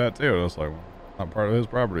better do that too. And it's like, well, not part of his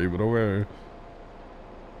property, but okay.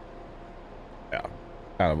 Yeah,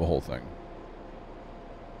 kind of a whole thing.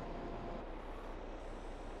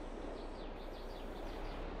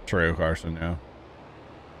 True, Carson. Yeah.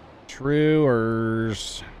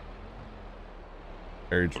 Truers.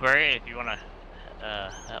 Very true. Barry, if you want to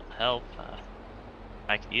help,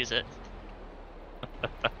 I could use it.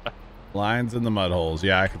 Lines in the mud holes.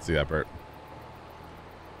 Yeah, I could see that, Bert.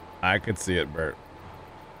 I could see it, Bert.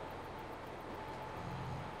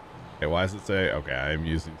 Okay, why does it say? Okay, I am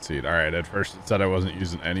using seed. All right, at first it said I wasn't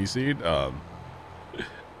using any seed.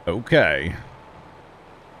 Okay.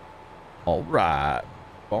 All right.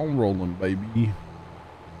 Bone rolling, baby.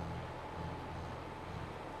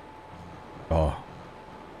 Oh.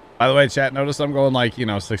 By the way, chat, notice I'm going like,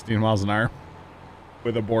 16 miles an hour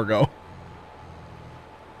with a Borgo.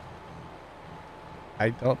 I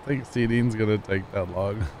don't think seeding's going to take that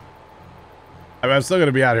long. I mean, I'm still going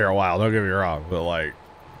to be out here a while, don't get me wrong, but like,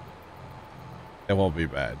 it won't be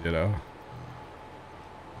bad,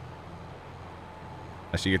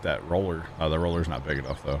 I should get that roller. Oh, the roller's not big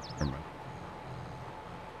enough, though. Never mind.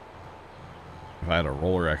 If I had a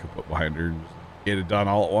roller I could put behind her and just get it done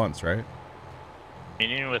all at once, right?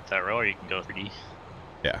 Even with that roller, you can go 3D.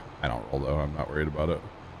 Yeah, I don't roll, though. I'm not worried about it.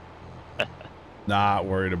 Not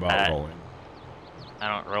worried about rolling. I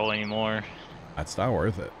don't roll anymore. That's not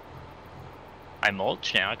worth it. I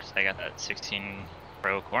mulch now because I got that 16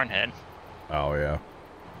 Pro corn head. Oh, yeah.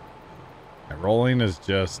 Rolling is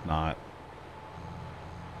just not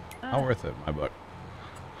worth it in my book.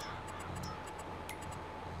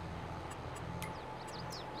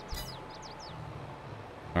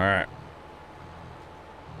 All right.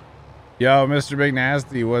 Yo, Mr. Big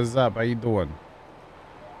Nasty, what's up? How you doing?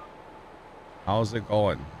 How's it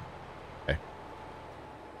going? Okay.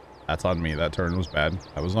 That's on me. That turn was bad.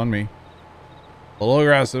 That was on me. A little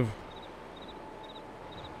aggressive.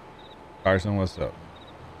 Carson, what's up?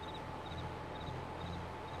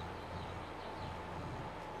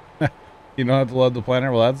 You don't have to load the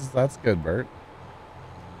planner? Well, that's good, Bert.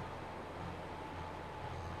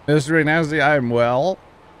 Mr. Big Nasty, I'm well.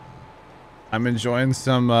 I'm enjoying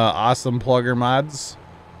some awesome plugger mods.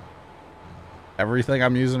 Everything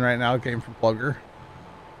I'm using right now came from plugger.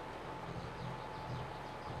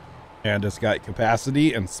 And it's got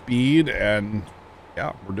capacity and speed, and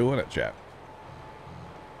yeah, we're doing it, chat.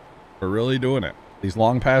 We're really doing it. These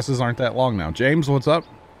long passes aren't that long now. James, what's up?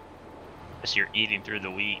 Guess you're eating through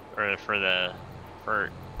the wheat, or for the fert.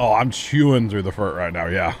 Oh, I'm chewing through the fert right now,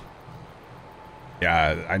 yeah.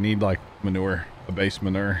 Yeah, I need like manure, a base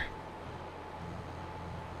manure.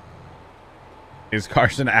 Is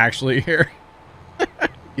Carson actually here?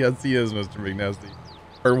 Yes, he is, Mr. McNasty.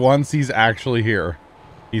 For once, he's actually here.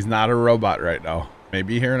 He's not a robot right now.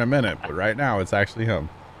 Maybe here in a minute, but right now, it's actually him.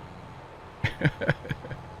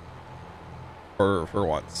 For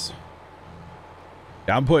once.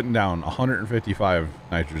 Yeah, I'm putting down 155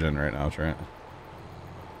 nitrogen right now, Trent.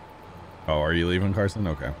 Oh, are you leaving, Carson?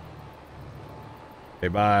 Okay. Okay,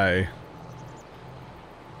 bye.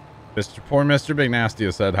 Poor Mr. Big Nasty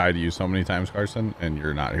has said hi to you so many times, Carson, and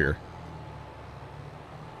you're not here.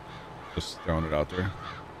 Just throwing it out there.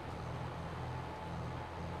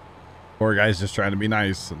 Poor guy's just trying to be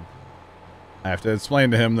nice, and I have to explain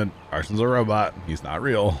to him that Carson's a robot and he's not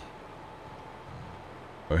real.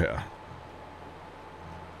 Oh yeah.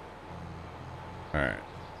 All right.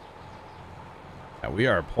 Yeah, we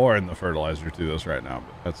are pouring the fertilizer to this right now,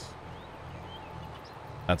 but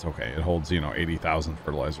that's okay. It holds, 80,000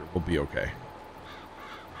 fertilizer. We'll be okay.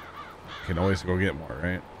 Can always go get more,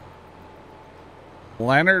 right?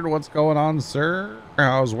 Leonard, what's going on, sir?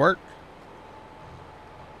 How's work?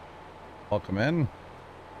 Welcome in.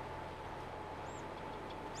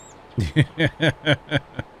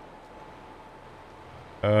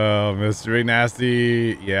 Oh, Mr. Big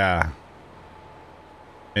Nasty. Yeah.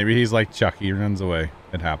 Maybe he's like Chucky. He runs away.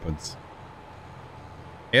 It happens.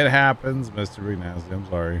 It happens, Mr. Big Nasty. I'm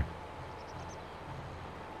sorry.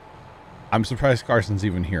 I'm surprised Carson's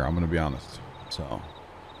even here. I'm going to be honest. So,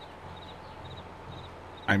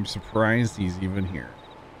 I'm surprised he's even here.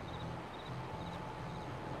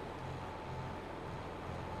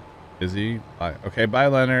 Is he? Bye. Okay, bye,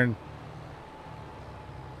 Leonard.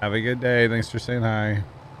 Have a good day. Thanks for saying hi.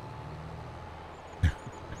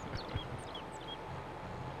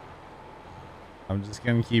 I'm just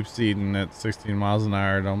going to keep seeding at 16 miles an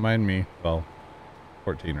hour. Don't mind me. Well,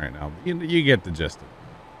 14 right now. But you get the gist of it.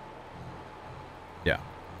 Yeah.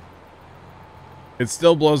 It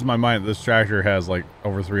still blows my mind that this tractor has like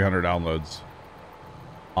over 300 downloads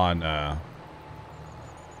on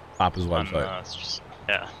Papa's website. It's just,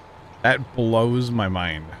 yeah. That blows my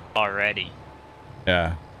mind. Already.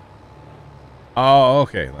 Yeah. Oh,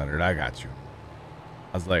 okay, Leonard. I got you.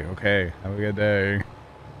 I was like, okay, have a good day.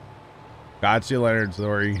 Got you, Leonard.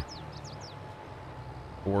 Sorry.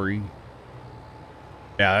 Yeah,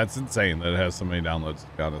 that's insane that it has so many downloads, to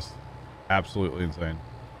be honest. Absolutely insane.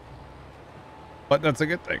 But that's a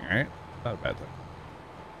good thing, right? Not a bad thing.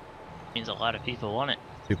 Means a lot of people want it.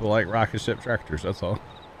 People like rocket ship tractors, that's all.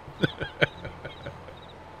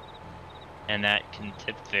 and that can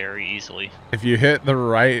tip very easily. If you hit the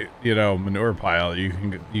right, you know, manure pile, you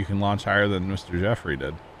can launch higher than Mr. Jeffrey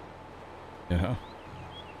did. You know?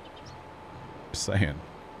 Just saying.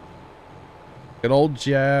 Good old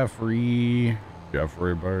Jeffrey.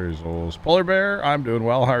 Jeffrey Bezos. Polar Bear, I'm doing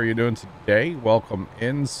well. How are you doing today? Welcome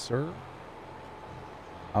in, sir.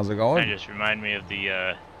 How's it going? That just remind me of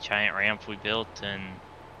the giant ramp we built in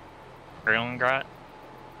Erlengrad.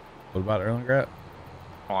 What about Erlengrad?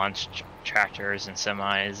 Launched tractors and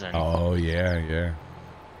semis and. Oh yeah, yeah.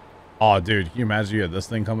 Oh dude, can you imagine you had this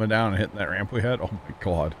thing coming down and hitting that ramp we had? Oh my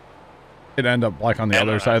god. It'd end up like on the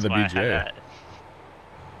other side of the BJ.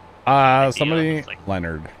 Somebody like...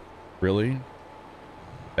 Leonard. Really?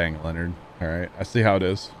 Dang, Leonard. Alright, I see how it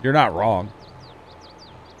is. You're not wrong.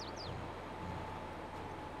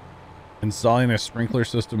 Installing a sprinkler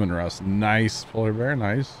system in Rust. Nice, Polar Bear,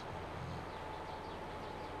 nice.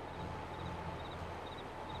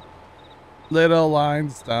 Little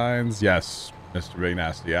Einsteins. Yes, Mr. Big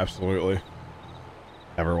Nasty, absolutely.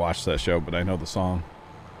 Never watched that show, but I know the song.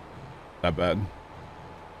 That bad.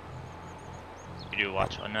 You do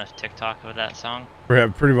watch enough TikTok of that song?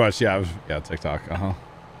 Pretty much, yeah. Yeah, TikTok,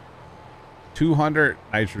 200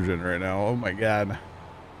 nitrogen right now. Oh my god.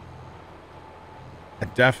 I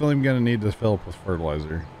definitely am going to need to fill up with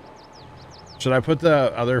fertilizer. Should I put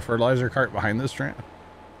the other fertilizer cart behind this Trent?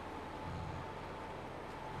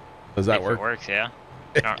 Does that work? It works, yeah.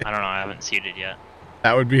 I don't know. I haven't seeded yet.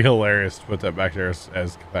 That would be hilarious to put that back there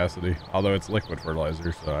as capacity. Although it's liquid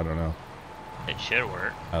fertilizer, so I don't know. It should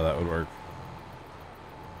work. How that would work.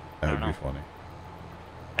 That would be funny.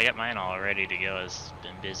 I got mine all ready to go. It's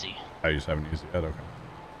been busy. I just haven't used it yet. Okay.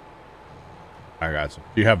 I got you.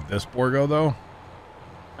 Do you have this Borgo though?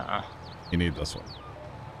 You need this one.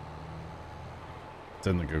 It's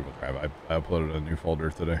in the Google Drive. I uploaded a new folder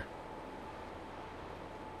today.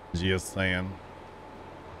 Just saying.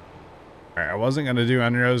 Alright, I wasn't going to do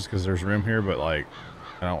end rows because there's room here, but like,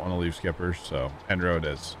 I don't want to leave skippers, so end row it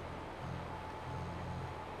is.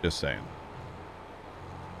 Just saying.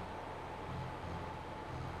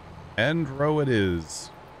 End row it is.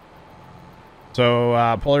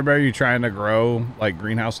 So, Polar Bear, you trying to grow like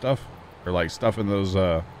greenhouse stuff? Or like stuff in those,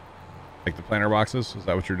 like the planter boxes? Is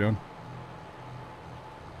that what you're doing?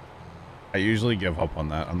 I usually give up on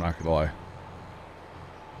that. I'm not going to lie.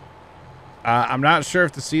 I'm not sure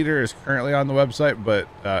if the seeder is currently on the website, but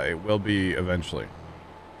it will be eventually.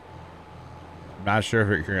 I'm not sure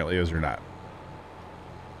if it currently is or not.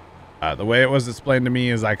 The way it was explained to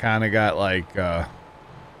me is I kind of got like, I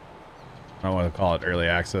don't want to call it early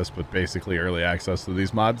access, but basically early access to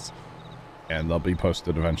these mods. And they'll be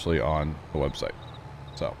posted eventually on the website.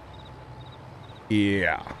 So,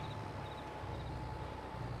 yeah.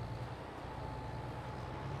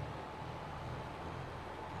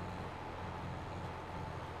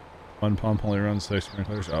 One pump only runs 6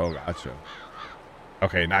 sprinklers. Oh, gotcha.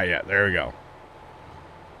 Okay, not yet. There we go.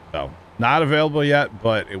 So, not available yet,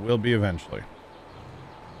 but it will be eventually.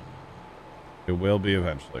 It will be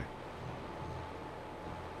eventually.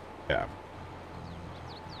 Yeah.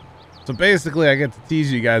 So basically, I get to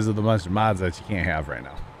tease you guys with a bunch of mods that you can't have right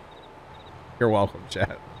now. You're welcome,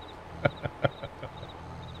 chat.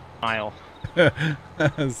 Smile.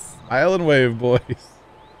 Smile and wave, boys.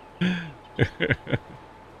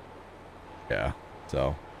 Yeah,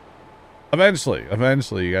 so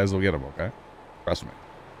eventually you guys will get them, okay? Trust me.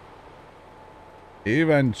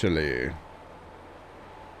 Eventually.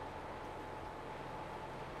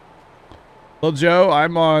 Well, Joe,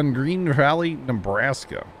 I'm on Green Valley,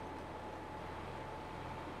 Nebraska.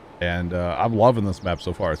 And I'm loving this map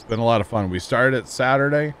so far. It's been a lot of fun. We started it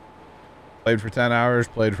Saturday. Played for 10 hours.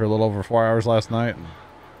 Played for a little over 4 hours last night. And,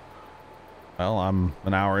 well, I'm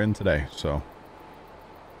an hour in today, so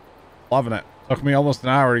loving it. Took me almost an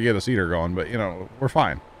hour to get a seeder going, but, you know, we're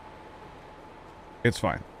fine. It's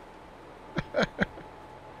fine. I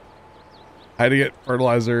had to get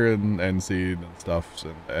fertilizer and seed and stuff.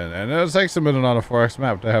 And it takes a minute on a 4X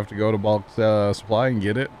map to have to go to bulk supply and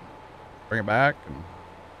get it. Bring it back. And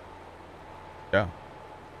yeah.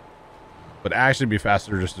 Would actually be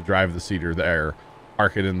faster just to drive the seeder there,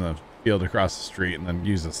 park it in the field across the street, and then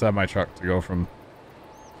use a semi-truck to go from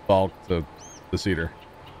bulk to the seeder.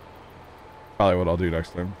 Probably what I'll do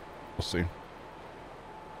next time. We'll see.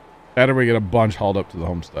 After we get a bunch hauled up to the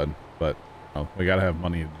homestead, but we gotta have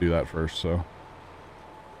money to do that first, so.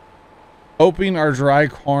 Hoping our dry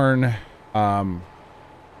corn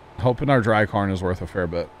is worth a fair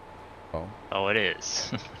bit. Oh, it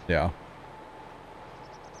is. Yeah.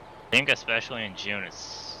 I think especially in June,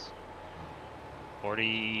 it's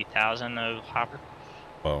 40,000 of hopper.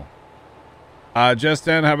 Whoa. Just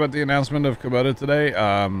in, how about the announcement of Kubota today?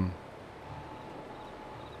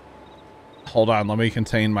 Hold on, let me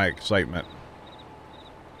contain my excitement.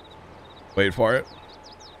 Wait for it.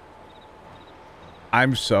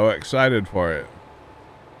 I'm so excited for it.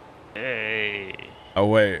 Hey. Oh,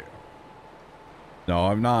 wait. No,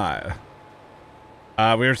 I'm not.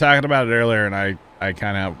 We were talking about it earlier, and I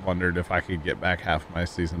kind of wondered if I could get back half my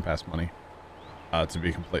season pass money. To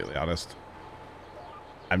be completely honest.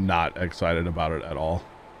 I'm not excited about it at all.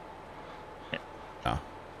 No.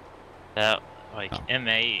 That, like, No.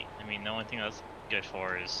 M8, I mean, the only thing that's good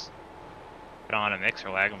for is put on a mixer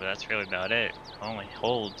wagon, but that's really about it. It only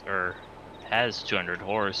holds, or has 200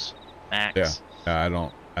 horse max. Yeah, I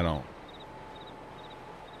don't know.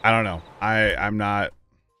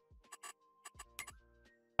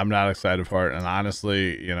 I'm not excited for it. And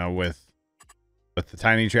honestly, you know, with the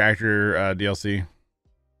tiny tractor DLC,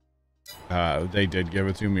 they did give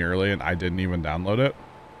it to me early and I didn't even download it.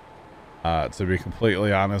 To be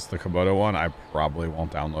completely honest, the Kubota one, I probably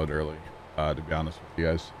won't download early, to be honest with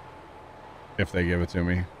you guys, if they give it to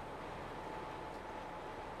me.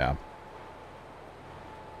 Yeah.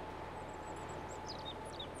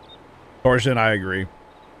 Torsion, I agree.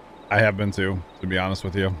 I have been too, to be honest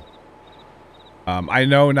with you. I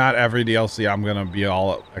know not every DLC I'm going to be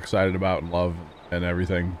all excited about and love and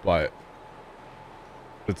everything, but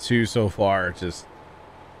the two so far, just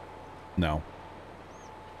no.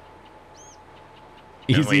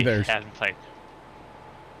 Easy there.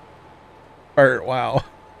 Or wow.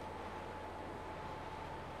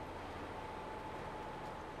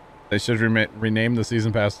 They should rename the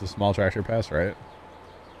season pass the small tractor pass, right?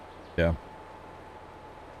 Yeah.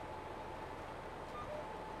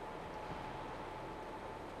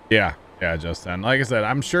 Yeah, Justin. Like I said,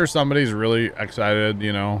 I'm sure somebody's really excited,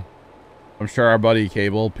 you know. I'm sure our buddy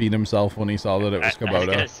Cable peed himself when he saw that it was Kubota. I was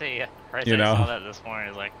gonna say, yeah, right. You know? I saw that this morning. It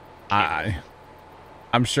was like,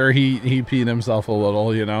 I'm sure he peed himself a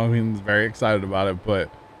little, you know. He's very excited about it,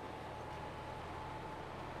 but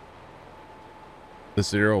the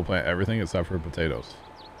cereal will plant everything except for potatoes.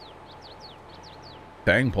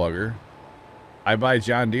 Dang, plugger. I buy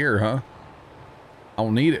John Deere, huh? I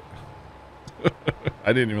don't need it.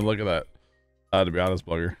 I didn't even look at that. To be honest,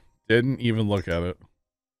 plugger. Didn't even look at it.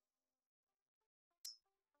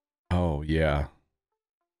 Oh, yeah.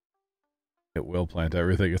 It will plant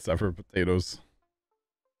everything except for potatoes.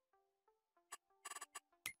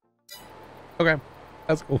 Okay.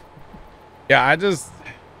 That's cool. Yeah,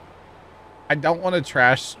 I don't want to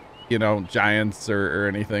trash, you know, Giants or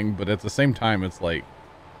anything, but at the same time, it's like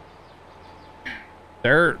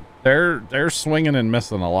they're swinging and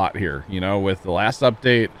missing a lot here, you know, with the last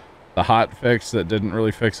update, the hot fix that didn't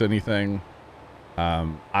really fix anything.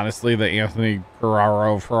 Honestly, the Anthony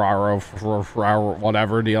Ferraro,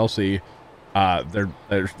 whatever DLC,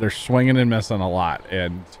 they're swinging and missing a lot,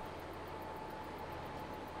 and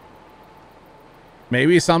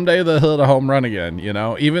maybe someday they'll hit a home run again, you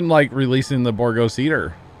know, even like releasing the Borgo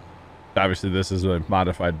Cedar. Obviously, this is a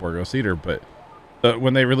modified Borgo Cedar, but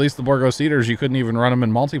when they released the Borgo Cedars, you couldn't even run them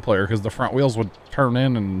in multiplayer because the front wheels would turn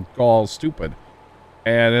in and go all stupid.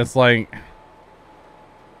 And it's like,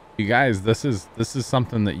 you guys, this is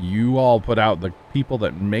something that you all put out, the people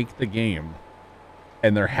that make the game,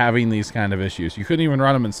 and they're having these kind of issues. You couldn't even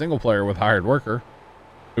run them in single player with hired worker.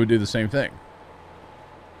 It would do the same thing.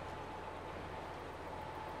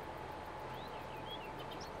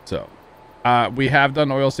 So, we have done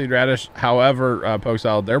oilseed radish. However, Poke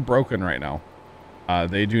Salad, they're broken right now.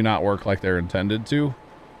 They do not work like they're intended to.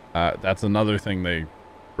 That's another thing they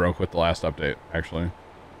broke with the last update, actually.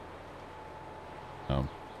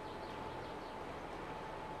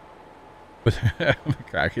 But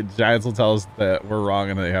Giants will tell us that we're wrong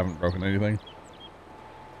and they haven't broken anything.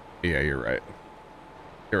 Yeah, you're right.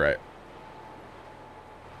 You're right.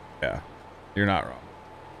 Yeah, you're not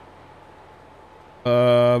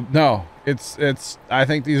wrong. No, it's, I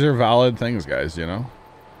think these are valid things, guys, you know?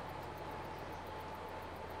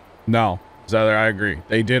 No, Zether, I agree.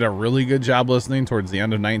 They did a really good job listening towards the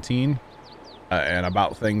end of 19 and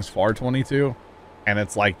about things for 22. And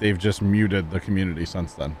it's like they've just muted the community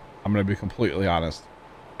since then. I'm going to be completely honest.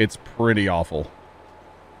 It's pretty awful.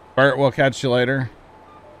 Bert, we'll catch you later.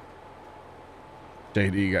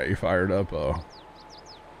 JD got you fired up. Oh.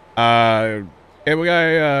 Cable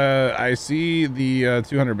guy, I see the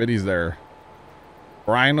 200 biddies there.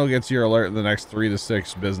 Brian will get your alert in the next 3 to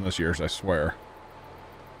 6 business years, I swear.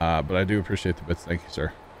 But I do appreciate the bits. Thank you,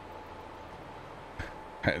 sir.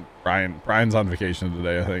 Brian's on vacation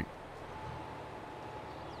today, I think.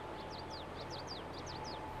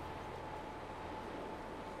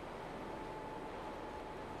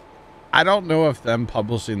 I don't know if them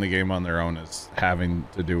publishing the game on their own is having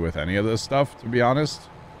to do with any of this stuff, to be honest.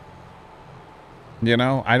 You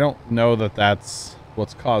know, I don't know that that's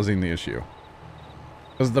what's causing the issue.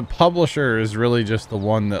 Because the publisher is really just the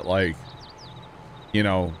one that, like, you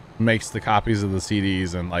know, makes the copies of the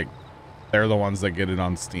CDs, and, like, they're the ones that get it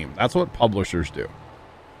on Steam. That's what publishers do.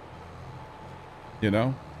 You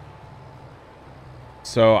know?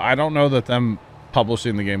 So I don't know that them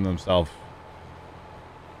publishing the game themselves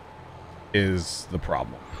is the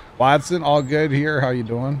problem. Watson, all good here? How you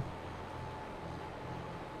doing?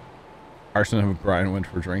 Arson and Brian went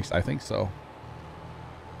for drinks. I think so.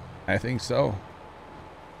 I think so.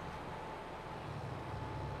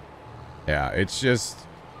 Yeah, it's just,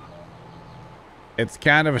 it's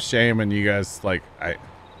kind of a shame, and you guys, like, I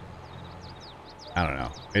don't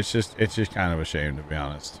know. It's just kind of a shame, to be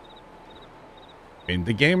honest. I mean,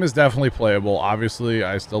 the game is definitely playable. Obviously,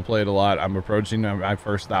 I still play it a lot. I'm approaching my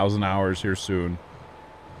first 1,000 hours here soon.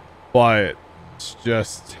 But it's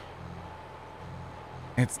just,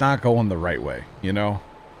 it's not going the right way, you know?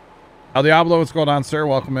 El Diablo, what's going on, sir?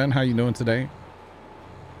 Welcome in. How you doing today?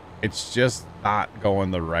 It's just not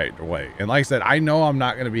going the right way. And like I said, I know I'm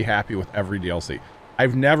not going to be happy with every DLC.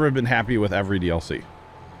 I've never been happy with every DLC.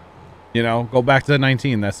 You know, go back to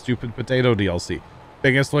 19, that stupid potato DLC.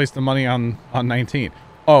 Biggest waste of money on 19.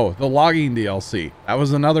 Oh, the logging DLC. That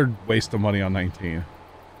was another waste of money on 19.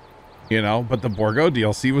 You know, but the Borgo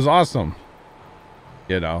DLC was awesome.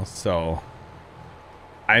 You know, so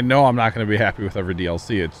I know I'm not going to be happy with every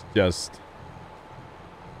DLC. It's just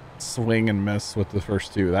swing and miss with the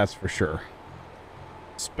first two, that's for sure.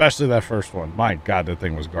 Especially that first one. My God, that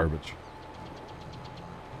thing was garbage.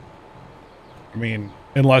 I mean,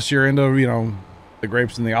 unless you're into, you know, the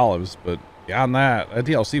grapes and the olives, but beyond that, that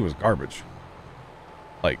DLC was garbage.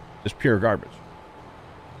 Like, just pure garbage.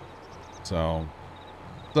 So,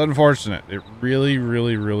 it's unfortunate. It really,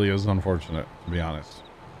 really, really is unfortunate, to be honest.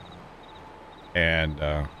 And,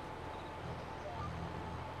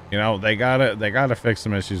 you know, they gotta fix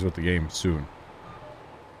some issues with the game soon.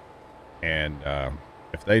 And,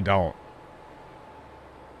 if they don't,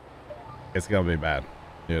 it's gonna be bad,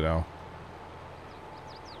 you know?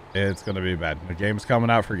 It's gonna be bad. The game's coming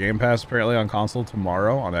out for Game Pass apparently on console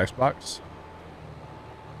tomorrow on Xbox.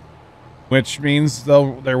 Which means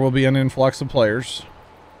there will be an influx of players.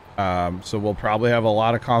 So we'll probably have a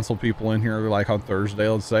lot of console people in here, like on Thursday,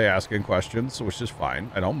 let's say, asking questions, which is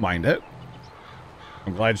fine. I don't mind it.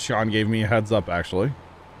 I'm glad Sean gave me a heads up, actually.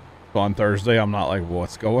 So on Thursday, I'm not like,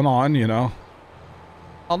 what's going on, you know?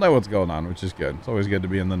 I'll know what's going on, which is good. It's always good to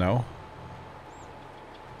be in the know.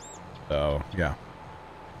 So, yeah.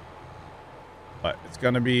 But it's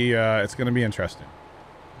gonna be interesting.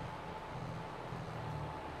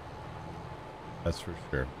 That's for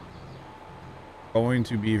sure. Going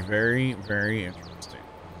to be very, very interesting.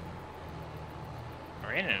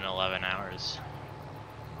 Rain in 11 hours.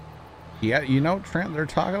 Yeah, you know, Trent, they're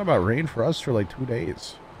talking about rain for us for like 2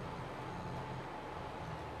 days.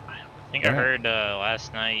 I think I heard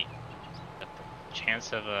last night a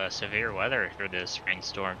chance of severe weather for this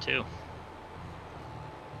rainstorm too.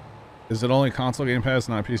 Is it only console Game Pass,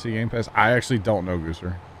 not PC Game Pass? I actually don't know,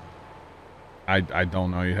 Gooser. I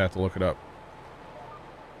don't know. You'd have to look it up.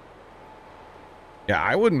 Yeah,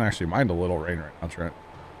 I wouldn't actually mind a little rain right now, Trent.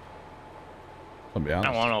 I'll be honest.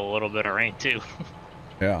 I want a little bit of rain too.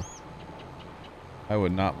 Yeah. I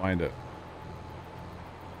would not mind it.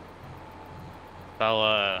 Well,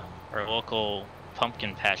 our local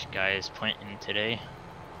pumpkin patch guy is planting today.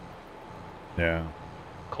 Yeah.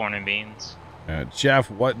 Corn and beans. Jeff,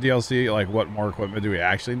 what DLC, like what more equipment do we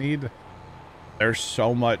actually need? There's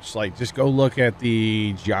so much, like just go look at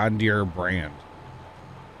the John Deere brand.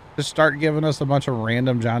 Just start giving us a bunch of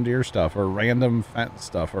random John Deere stuff or random fence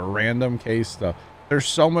stuff or random case stuff. There's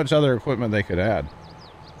so much other equipment they could add.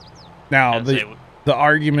 Now, the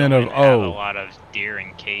argument of, oh, a lot of Deere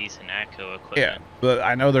and Case and ATCO equipment. Yeah, but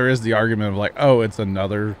I know there is the argument of like, oh, it's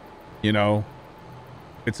another, you know,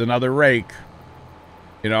 it's another rake,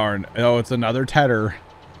 you know, or oh, it's another tedder,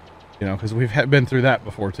 you know, because we've been through that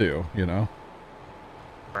before too, you know.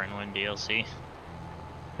 Burnwind DLC.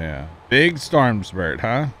 Yeah, big storms, Bert,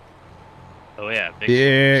 huh? Oh yeah,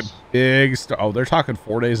 big storm. Oh, they're talking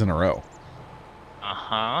 4 days in a row.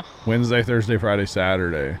 Uh-huh. Wednesday, Thursday, Friday,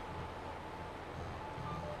 Saturday.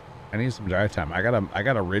 I need some dry time. I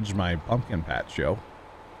gotta ridge my pumpkin patch, yo.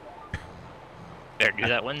 Better do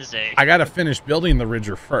that Wednesday. I gotta finish building the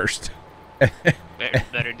ridger first.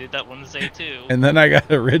 better do that Wednesday too. And then I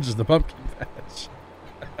gotta ridge the pumpkin patch.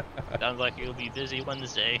 Sounds like you'll be busy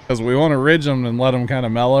Wednesday. Because we want to ridge them and let them kind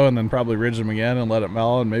of mellow, and then probably ridge them again and let it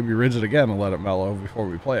mellow, and maybe ridge it again and let it mellow before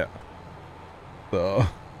we play it. So.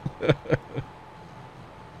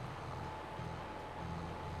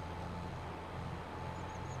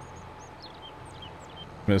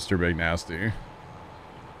 Mr. Big Nasty.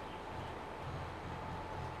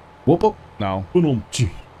 Whoop up. No.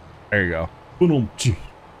 Boom-chi. There you go. Boom-chi.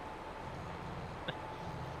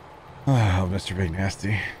 Oh, Mr. Big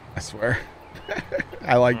Nasty. I swear.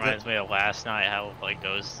 I like that. Reminds me of last night how like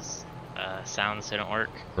those sounds didn't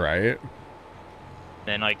work. Right?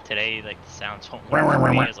 Then like today, like the sounds won't work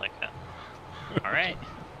for me. I was like, all right.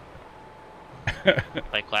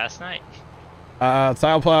 Like last night.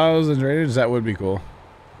 Tile plows and drainage, that would be cool.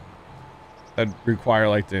 That'd require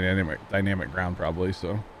like dynamic ground probably,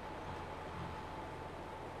 so.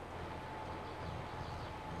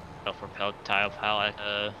 Self-propelled tile plow like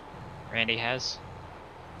Randy has.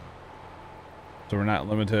 So we're not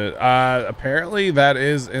limited. Apparently that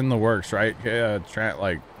is in the works, right?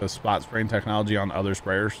 Like the spot spraying technology on other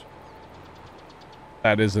sprayers.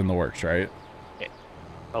 That is in the works, right? Yeah.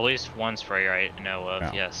 At least one sprayer I know of,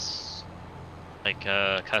 Yeah. yes. Like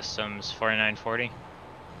Customs 4940.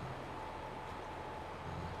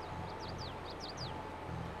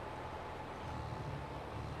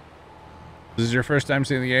 This is your first time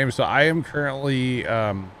seeing the game, so I am currently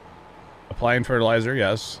applying fertilizer,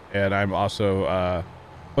 yes, and I'm also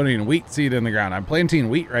putting wheat seed in the ground. I'm planting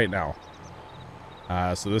wheat right now.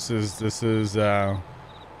 So this is a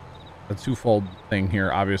twofold thing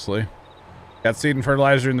here, obviously. Got seed and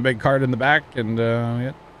fertilizer in the big cart in the back, and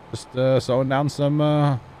yeah, just sowing down some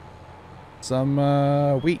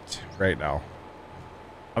wheat right now.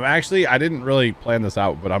 I didn't really plan this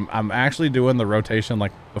out, but I'm actually doing the rotation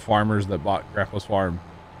like the farmers that bought Grandpa's farm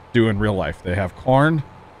do in real life. They have corn,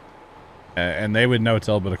 and they would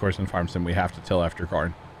no-till, but of course in farm sim we have to till after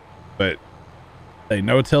corn. But they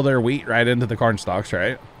no-till their wheat right into the corn stalks,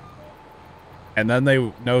 right? And then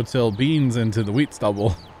they no-till beans into the wheat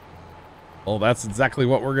stubble. Well, that's exactly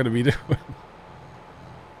what we're going to be doing.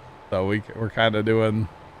 So we're kind of doing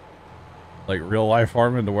like real life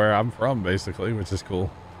farming to where I'm from, basically, which is cool.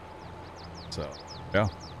 So, yeah.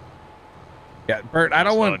 Yeah, Bert, I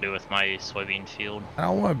don't want to do with my soybean field. I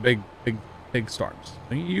don't want big storms.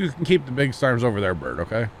 You can keep the big storms over there, Bert,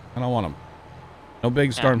 okay? I don't want them. No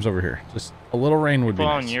big storms over here. Just a little rain would be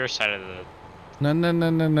nice. On your side of the...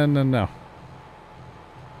 No.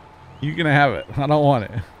 You can have it. I don't want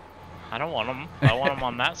it. I don't want them. I want them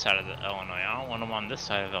on that side of the Illinois. I don't want them on this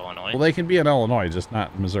side of Illinois. Well, they can be in Illinois, just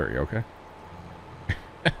not in Missouri, okay?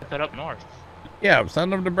 Put up north. Yeah,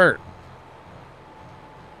 send them to Bert.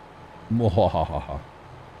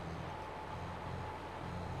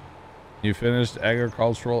 You finished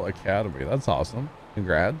Agricultural Academy. That's awesome.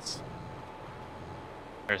 Congrats.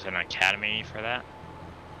 There's an academy for that.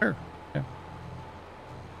 Sure. Yeah.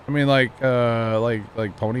 I mean, like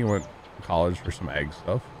Tony went to college for some ag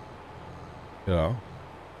stuff. You know.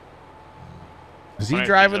 Is he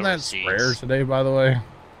driving that sprayer today, by the way?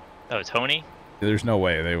 Oh, Tony? There's no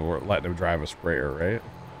way they were letting him drive a sprayer, right?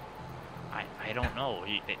 I don't know.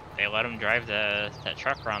 They let him drive that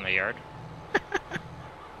truck around the yard.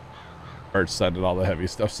 Bert's sending all the heavy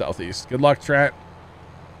stuff southeast. Good luck, Trent.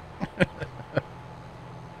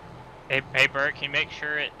 Hey, Bert, can you make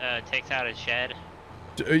sure it takes out his shed?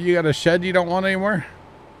 You got a shed you don't want anymore?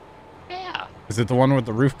 Yeah. Is it the one with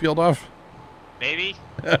the roof peeled off? Maybe.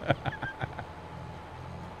 I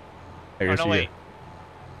Oh, guess no, wait.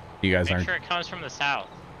 You guys Make aren't. sure it comes from the south.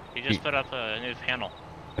 You just put up a new panel.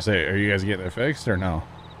 I say, are you guys getting it fixed or no?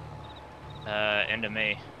 End of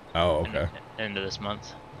May. Oh, okay. End of this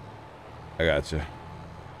month. I got you.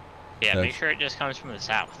 Yeah, make sure it just comes from the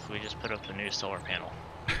south. We just put up a new solar panel.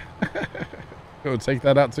 Go take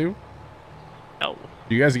that out too? No.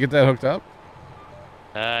 You guys get that hooked up?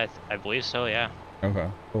 I believe so, yeah. Okay,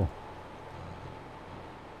 cool.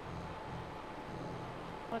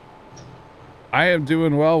 What? I am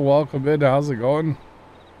doing well. Welcome in. How's it going?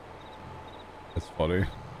 That's funny.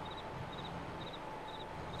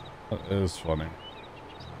 That is funny.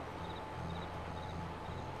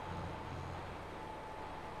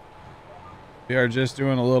 We are just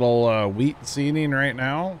doing a little wheat seeding right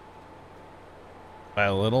now. By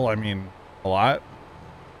a little, I mean a lot.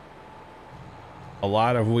 A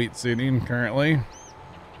lot of wheat seeding currently.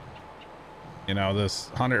 You know, this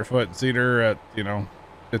 100-foot seeder at,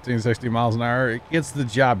 15, 60 miles an hour, it gets the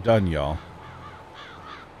job done, y'all.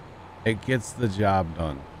 It gets the job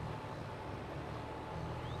done.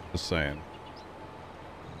 Just saying.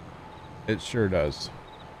 It sure does.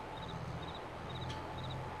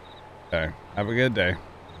 Okay. Have a good day.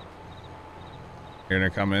 You're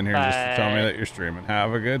going to come in here just to tell me that you're streaming.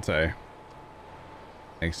 Have a good day.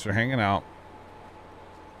 Thanks for hanging out.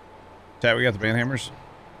 Chat, we got the band hammers.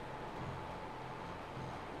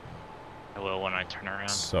 I will when I turn around.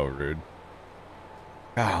 So rude.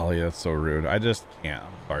 Golly, that's so rude. I just can't.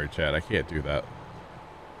 I'm sorry, Chad. I can't do that.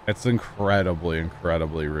 It's incredibly,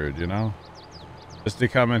 incredibly rude, you know? Just to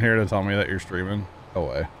come in here to tell me that you're streaming? Go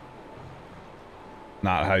away.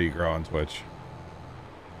 Not how you grow on Twitch.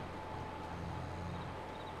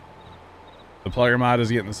 The player mod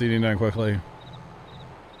is getting the seating done quickly.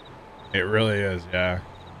 It really is, yeah.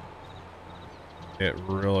 It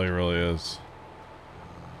really, really is.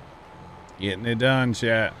 Getting it done,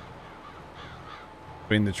 chat.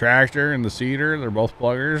 Between the tractor and the seeder, they're both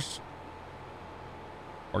pluggers.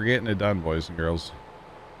 We're getting it done, boys and girls.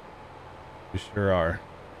 We sure are.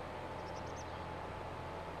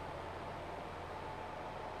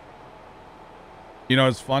 You know,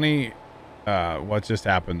 it's funny what just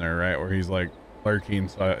happened there, right? Where he's like lurking,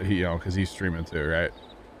 so he, you know, because he's streaming too, right?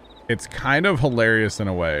 It's kind of hilarious in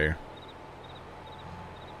a way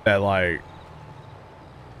that, like,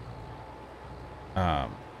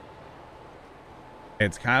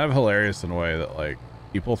 it's kind of hilarious in a way that, like,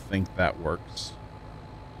 people think that works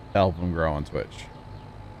to help them grow on Twitch.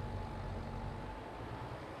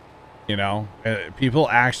 You know, people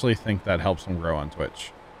actually think that helps them grow on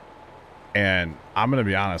Twitch. And I'm going to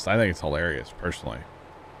be honest, I think it's hilarious, personally.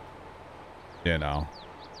 You know,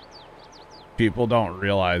 people don't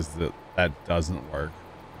realize that that doesn't work.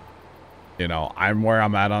 You know, I'm where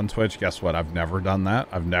I'm at on Twitch. Guess what? I've never done that.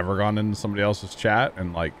 I've never gone into somebody else's chat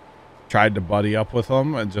and, like, tried to buddy up with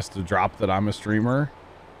them and just to drop that I'm a streamer.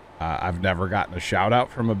 I've never gotten a shout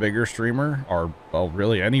out from a bigger streamer or, well,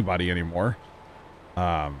 really anybody anymore.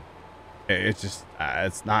 It's just,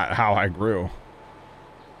 it's not how I grew.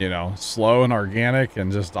 You know, slow and organic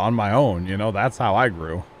and just on my own. You know, that's how I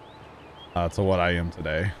grew to what I am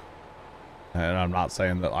today. And I'm not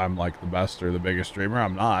saying that I'm like the best or the biggest streamer.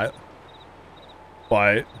 I'm not.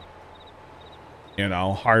 But, you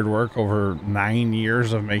know, hard work over 9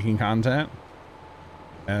 years of making content.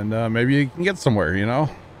 And maybe you can get somewhere, you know?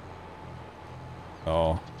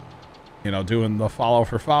 So, you know, doing the follow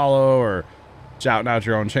for follow or shouting out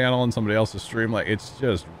your own channel and somebody else's stream, like, it's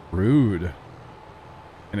just rude.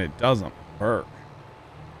 And it doesn't work.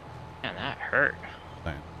 Man, that hurt.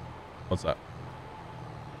 What's that?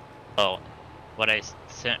 Oh, what I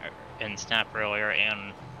sent in Snap earlier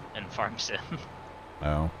and in Farm Sim.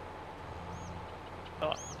 No.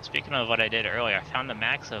 Oh, speaking of what I did earlier, I found the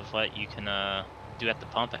max of what you can do at the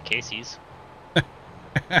pump at Casey's.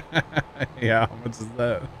 Yeah, how much is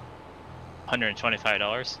that?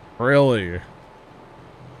 $125. Really?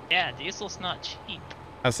 Yeah, diesel's not cheap.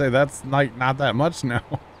 I say that's like not that much now.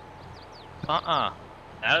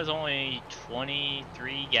 That was only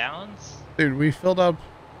 23 gallons. Dude, we filled up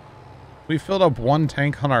one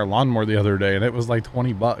tank on our lawnmower the other day and it was like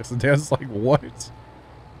 $20. And Dad's like, what?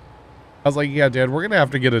 I was like, yeah, Dad, we're gonna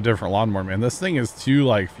have to get a different lawnmower, man. This thing is too,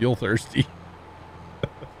 like, fuel thirsty.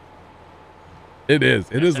 It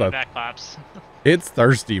is. It is a back pops. It's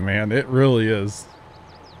thirsty, man. It really is.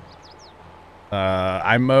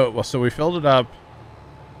 I mowed. Well, so we filled it up,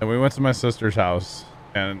 and we went to my sister's house,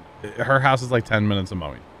 and her house is like 10 minutes of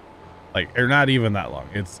mowing. Like, or not even that long.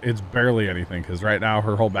 It's barely anything because right now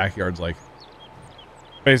her whole backyard's like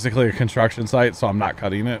basically a construction site, so I'm not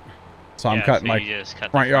cutting it. So I'm cutting like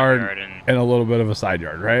front yard and a little bit of a side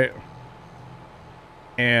yard, right?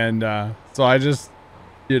 And so I just,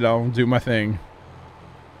 you know, do my thing.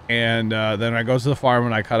 And then I go to the farm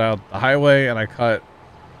and I cut out the highway and I cut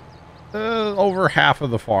over half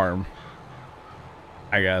of the farm,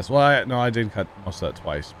 I guess. Well, no, I did cut most of that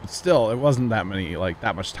twice, but still, it wasn't that many, like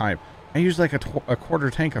that much time. I used like a quarter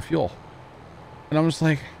tank of fuel, and I'm just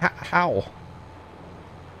like, how?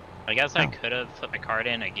 I guess I could have put my cart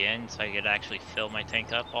in again so I could actually fill my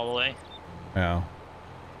tank up all the way. Yeah.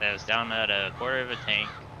 I was down at a quarter of a tank.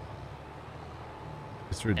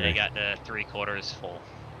 It's ridiculous. And I got to 3/4 full.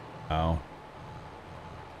 Oh.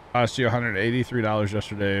 Cost you $183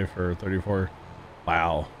 yesterday for 34.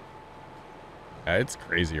 Wow. Yeah, it's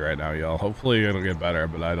crazy right now, y'all. Hopefully it'll get better,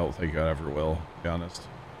 but I don't think it ever will, to be honest.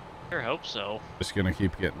 Sure hope so. Just gonna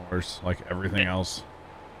keep getting worse, like everything else.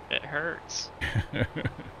 It hurts.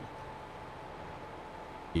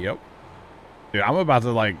 Yep. Dude, I'm about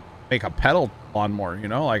to like make a pedal lawnmower, you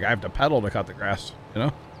know? Like I have to pedal to cut the grass, you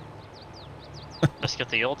know? Let's get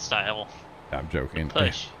the old style. Yeah, I'm joking.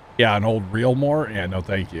 Push. Yeah, an old reel mower? Yeah, no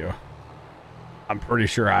thank you. I'm pretty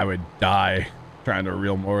sure I would die trying to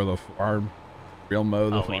reel mow the farm. Reel mow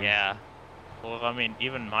the farm. Oh yeah. Well, I mean,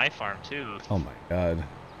 even my farm too. Oh my god.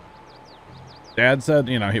 Dad said,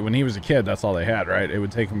 you know, when he was a kid, that's all they had, right? It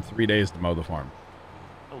would take him 3 days to mow the farm.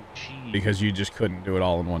 Oh, gee. Because you just couldn't do it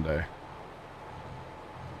all in one day.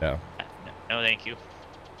 Yeah. No, thank you.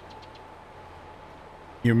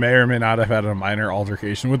 You may or may not have had a minor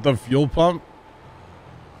altercation with the fuel pump.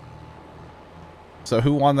 So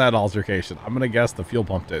who won that altercation? I'm going to guess the fuel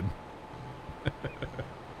pump did.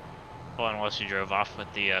 Well, unless you drove off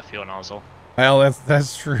with the fuel nozzle. Well,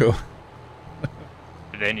 that's true.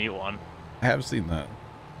 Then you won. I have seen that.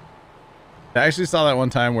 I actually saw that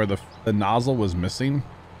one time where the nozzle was missing.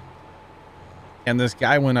 And this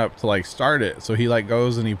guy went up to like start it. So he like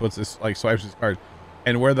goes and he puts this like swipes his card.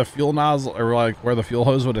 And where the fuel nozzle or like where the fuel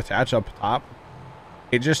hose would attach up top,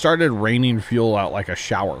 it just started raining fuel out like a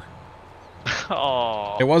shower.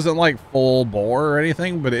 Oh. It wasn't like full bore or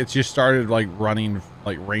anything, but it just started like running,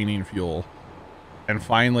 like raining fuel. And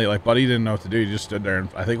finally, like Buddy didn't know what to do. He just stood there, and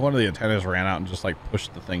I think one of the antennas ran out and just like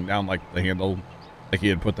pushed the thing down, like the handle, like he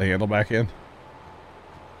had put the handle back in.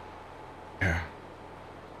 Yeah.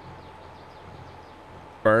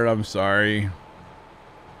 Bert, I'm sorry.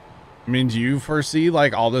 I mean, do you foresee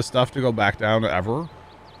like all this stuff to go back down ever?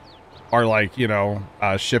 Or like, you know,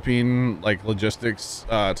 shipping, like logistics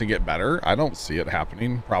to get better? I don't see it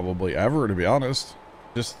happening probably ever, to be honest.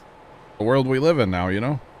 Just the world we live in now, you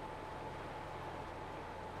know?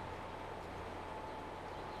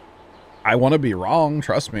 I want to be wrong,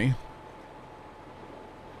 trust me.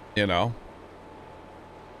 You know?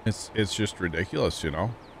 It's just ridiculous, you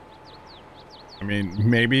know? I mean,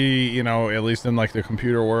 maybe, you know, at least in like the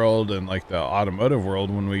computer world and like the automotive world,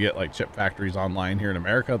 when we get like chip factories online here in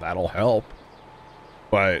America, that'll help.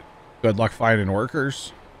 But good luck finding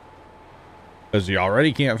workers, because you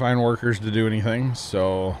already can't find workers to do anything.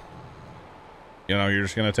 So, you know, you're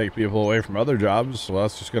just going to take people away from other jobs. Well,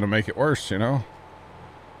 that's just going to make it worse, you know?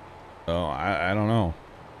 So I don't know.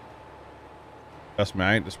 Trust me,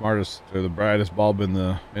 I ain't the smartest or the brightest bulb in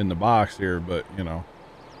the box here, but you know,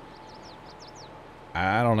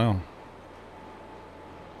 I don't know.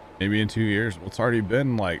 Maybe in 2 years. Well, it's already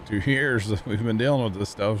been like 2 years that we've been dealing with this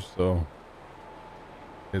stuff, so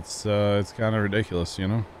it's kind of ridiculous, you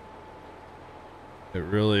know? It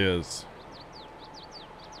really is.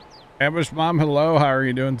 Ambush Mom, hello. How are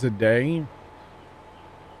you doing today?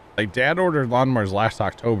 Like, Dad ordered lawnmowers last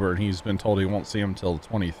October, and he's been told he won't see them till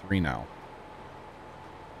 23 now.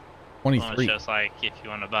 23. Well, it's just like if you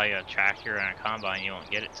want to buy a tractor and a combine, you won't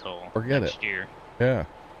get it till Forget next it. year. Yeah.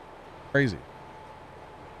 Crazy.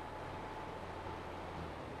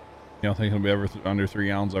 You don't think it'll be ever under 3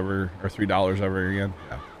 gallons ever, or $3 ever again?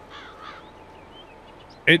 Yeah.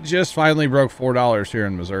 It just finally broke $4 here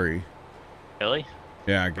in Missouri. Really?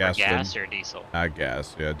 Yeah, gas. Gas or diesel?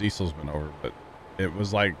 Gas. Yeah, diesel's been over, but it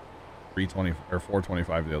was like 320 or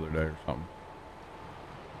 425 the other day or something.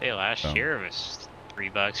 Hey, last year it was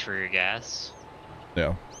 $3 for your gas.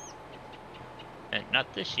 Yeah. And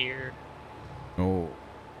not this year. No.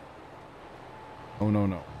 Oh,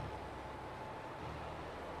 no.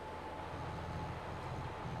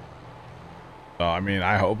 So, I mean,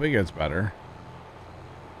 I hope it gets better.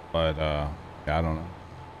 But, yeah, I don't know.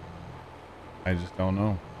 I just don't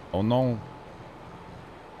know. Oh, no.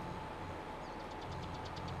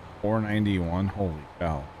 491. Holy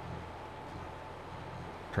cow.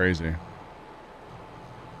 Crazy.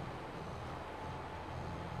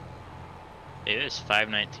 It was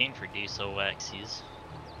 $5.19 for diesel waxes.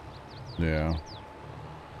 Yeah.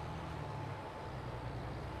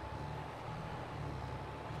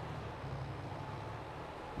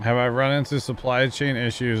 Have I run into supply chain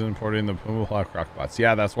issues importing the Puma Plow crockpots?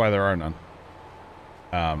 Yeah, that's why there are none.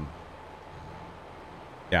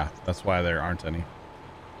 Yeah, that's why there aren't any.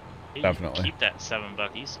 You Definitely. Keep that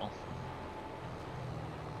 $7 diesel.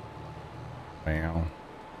 Wow.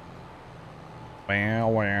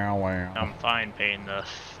 Wow. I'm fine paying the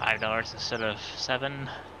 $5 instead of $7.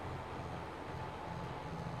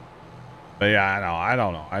 But yeah, I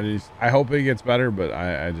don't know. I hope it gets better, but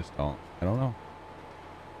I just don't. I don't know.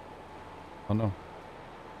 I don't know.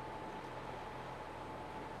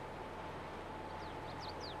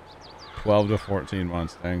 $12 to 14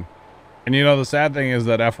 months thing. And you know, the sad thing is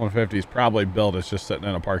that F-150 is probably built. It's just sitting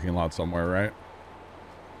in a parking lot somewhere, right?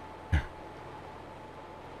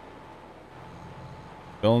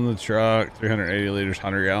 Filling the truck, 380 liters,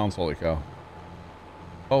 100 gallons. Holy cow.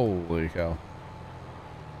 Holy cow.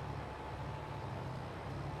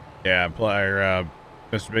 Yeah,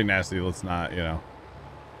 Mr. Big Nasty, let's not, you know.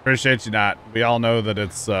 Appreciate you not. We all know that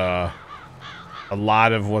it's, a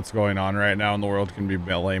lot of what's going on right now in the world can be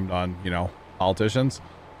blamed on, you know, politicians.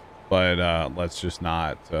 But, let's just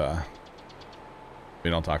not,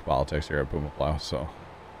 we don't talk politics here at Puma Plow, so.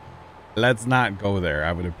 Let's not go there.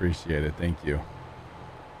 I would appreciate it. Thank you.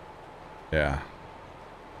 Yeah.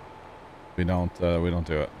 We don't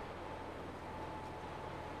do it.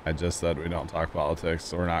 I just said we don't talk politics,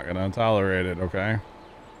 so we're not going to tolerate it, okay?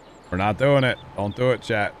 We're not doing it. Don't do it,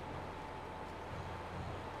 chat.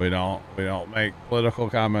 We don't make political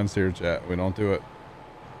comments here, chat. We don't do it.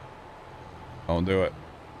 Don't do it.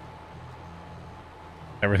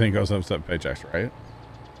 Everything goes up except paychecks, right?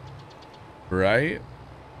 Right?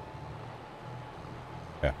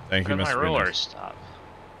 Yeah. Thank you, Mr. My rollers stop.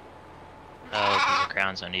 Oh, because the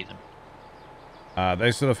ground's uneven.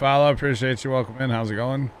 Thanks for the follow. Appreciate you. Welcome in. How's it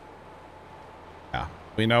going? Yeah.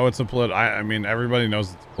 We know it's a I mean, everybody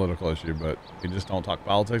knows it's a political issue, but we just don't talk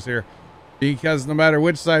politics here. Because no matter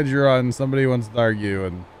which side you're on, somebody wants to argue,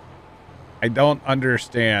 and I don't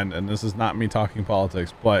understand, and this is not me talking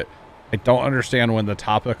politics, but I don't understand when the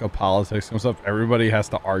topic of politics comes up, everybody has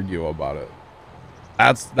to argue about it.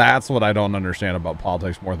 That's what I don't understand about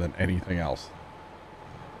politics more than anything else.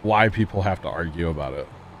 Why people have to argue about it.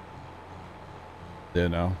 You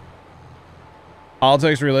know?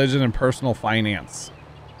 Politics, religion, and personal finance.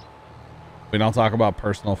 We don't talk about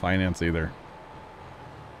personal finance either.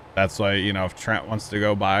 That's why, you know, if Trent wants to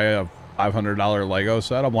go buy a $500 Lego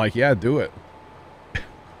set, I'm like, yeah, do it.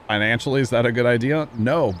 Financially, is that a good idea?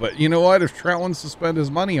 No, but you know what? If Trent wants to spend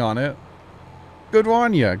his money on it, good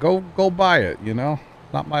on you. Go buy it, you know?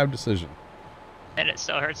 Not my decision. And it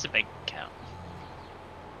still hurts the bank account.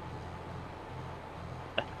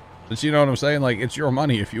 But you know what I'm saying? Like, it's your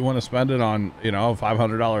money. If you want to spend it on, you know, a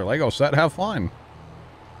 $500 Lego set, have fun.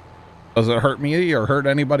 Does it hurt me or hurt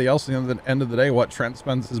anybody else at the end of the day what Trent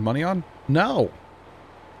spends his money on? No.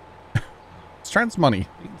 It's Trent's money.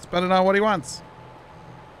 He can spend it on what he wants.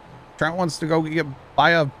 Trent wants to go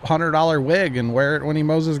buy a $100 wig and wear it when he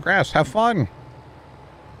mows his grass. Have fun.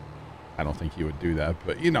 I don't think he would do that,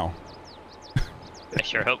 but you know. I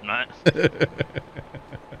sure hope not.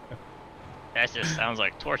 That just sounds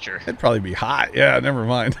like torture. It'd probably be hot. Yeah, never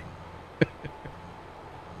mind.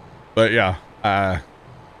 But yeah, I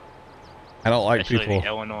don't like Especially people. The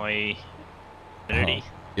Illinois community.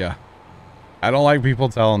 Yeah. I don't like people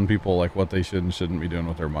telling people like what they should and shouldn't be doing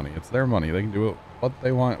with their money. It's their money. They can do what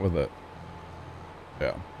they want with it.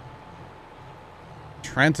 Yeah.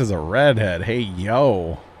 Trent is a redhead. Hey,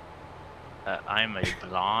 yo. I'm a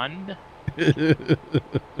blonde.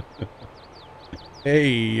 Hey,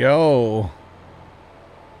 yo.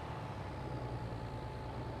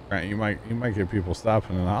 Trent, you might get people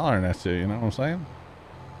stopping and hollering at you. You know what I'm saying?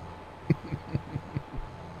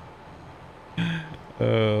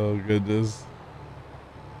 Oh, goodness.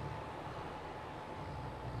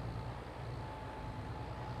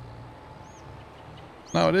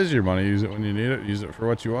 No, it is your money. Use it when you need it. Use it for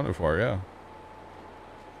what you want it for, yeah.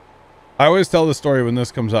 I always tell the story when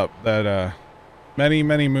this comes up that many,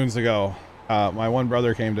 many moons ago, my one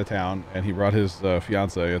brother came to town, and he brought his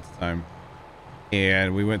fiance at the time,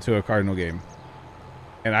 and we went to a Cardinal game.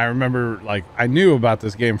 And I remember, like, I knew about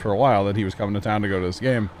this game for a while, that he was coming to town to go to this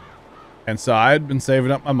game. And so I had been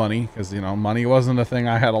saving up my money because, you know, money wasn't a thing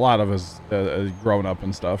I had a lot of as growing up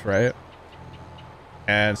and stuff, right?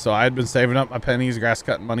 And so I had been saving up my pennies, grass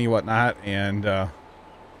cutting money, whatnot. And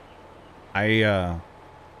I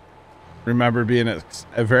remember being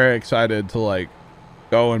very excited to, like,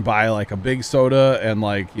 go and buy, like, a big soda and,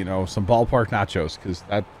 like, you know, some ballpark nachos, because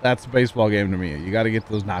that's a baseball game to me. You got to get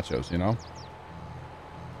those nachos, you know?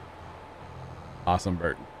 Awesome,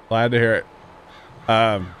 Bert. Glad to hear it.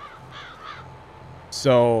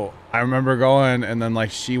 So I remember going, and then,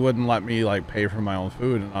 like, she wouldn't let me, like, pay for my own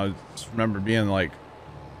food, and I just remember being, like,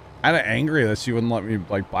 kind of angry that she wouldn't let me,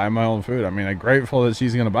 like, buy my own food. I mean, I'm grateful that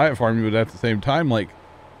she's gonna buy it for me, but at the same time, like,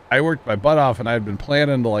 I worked my butt off, and I had been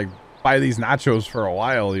planning to, like, buy these nachos for a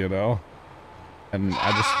while, you know? And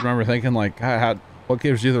I just remember thinking, like, God, what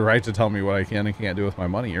gives you the right to tell me what I can and can't do with my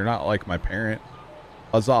money? You're not like my parent.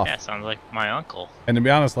 Buzz off. Yeah, sounds like my uncle. And to be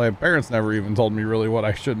honest, like, parents never even told me really what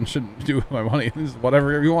I should and shouldn't do with my money. This is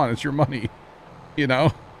whatever you want. It's your money, you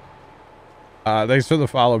know? Thanks for the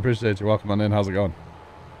follow. Appreciate you. Welcome on in. How's it going?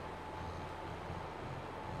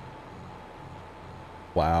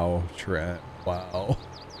 Wow, Trent. Wow.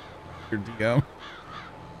 Your DM.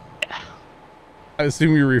 Yeah. I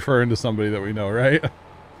assume you're referring to somebody that we know, right?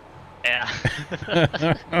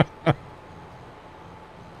 Yeah.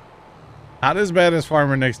 Not as bad as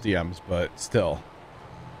Farmer Nick's DMs, but still,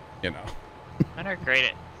 you know. Mine are great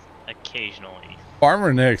at occasionally.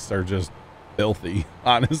 Farmer Nick's are just filthy,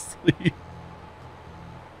 honestly.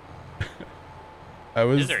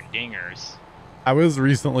 Those are dingers. I was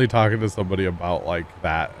recently talking to somebody about, like,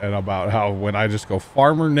 that, and about how when I just go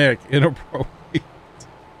Farmer Nick inappropriate,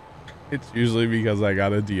 it's usually because I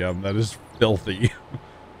got a DM that is filthy.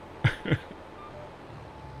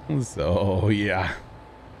 So yeah.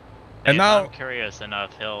 And if now, I'm curious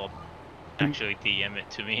enough, he'll actually DM it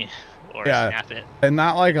to me or yeah, snap it. and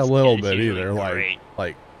not like a little It's bit usually either, great.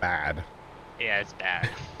 like bad. Yeah, it's bad.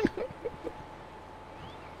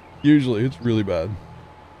 Usually it's really bad.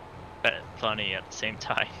 But funny at the same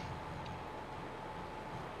time.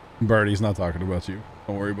 Birdie's not talking about you.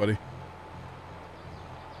 Don't worry, buddy.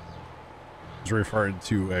 He's referring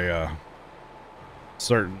to a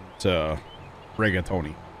certain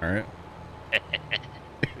rigatoni. All right.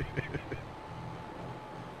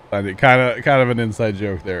 I think kind of an inside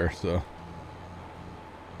joke there. So,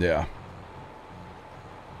 yeah.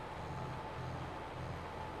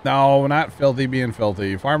 No, not filthy being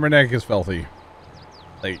filthy. Farmer Nick is filthy.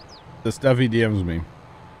 Like the stuff he DMs me.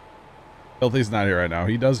 Filthy's not here right now.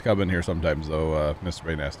 He does come in here sometimes, though, Mr.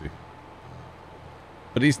 Bay Nasty.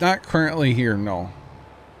 But he's not currently here, no.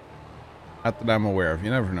 Not that I'm aware of. You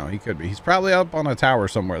never know. He could be. He's probably up on a tower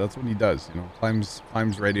somewhere. That's what he does. You know,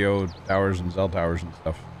 climbs radio towers and cell towers and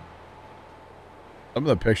stuff. Some of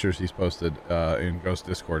the pictures he's posted in Ghost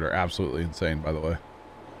Discord are absolutely insane, by the way.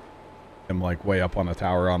 Him, like, way up on a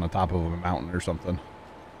tower on the top of a mountain or something.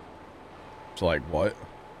 It's like, what?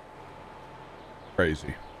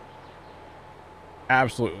 Crazy.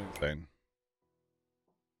 Absolutely insane.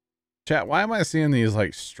 Chat, why am I seeing these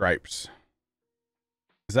like stripes?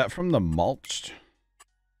 Is that from the mulched?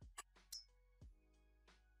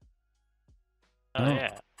 Oh,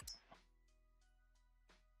 yeah.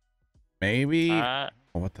 Maybe.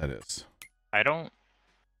 What that is? I don't.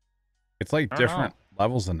 It's like I don't different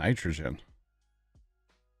levels of nitrogen.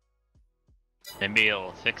 Maybe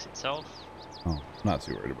it'll fix itself. Oh, not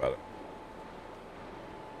too worried about it.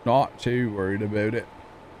 Not too worried about it.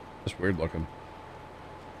 Just weird looking.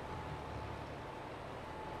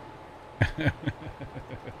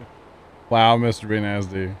 Wow, Mr.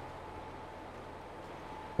 Benasdi.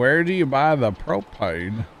 Where do you buy the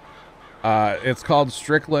propane? It's called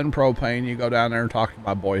Strickland Propane. You go down there and talk to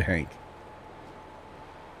my boy Hank.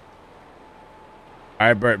 All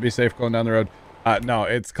right, Bert, be safe going down the road. No,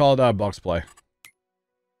 it's called Bucks Play.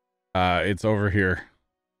 It's over here.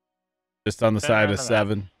 Just on the side of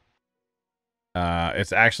 7.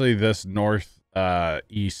 It's actually this north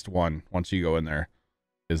east one. Once you go in there,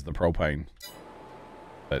 is the propane.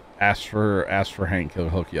 But ask for Hank. He'll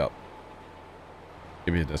hook you up.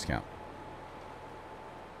 Give you a discount.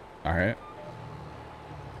 All right.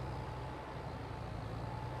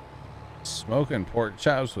 Smoking pork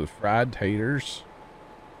chops with fried taters.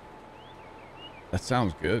 That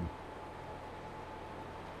sounds good.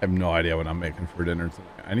 I have no idea what I'm making for dinner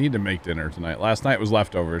tonight. I need to make dinner tonight. Last night was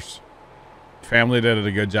leftovers. Family did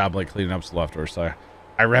a good job like cleaning up some leftovers, so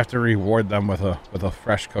I have to reward them with a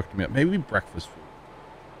fresh cooked meal. Maybe breakfast food.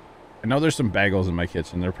 I know there's some bagels in my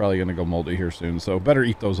kitchen. They're probably gonna go moldy here soon, so better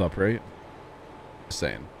eat those up, right? Just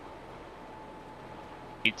saying.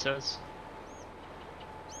 Pizzas?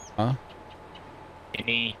 Huh?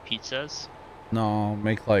 Any pizzas? No,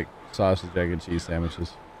 make like sausage, egg, and cheese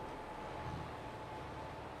sandwiches.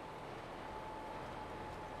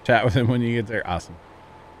 Chat with him when you get there. Awesome.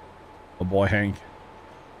 Oh boy, Hank.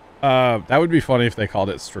 That would be funny if they called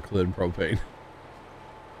it Strickland Propane.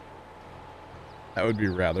 That would be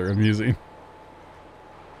rather amusing.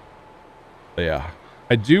 But yeah,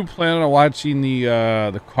 I do plan on watching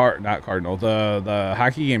the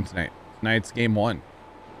hockey game tonight. Tonight's game 1.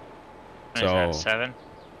 Is that 7?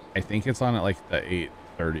 I think it's on at like the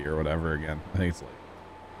 8:30 or whatever again. I think it's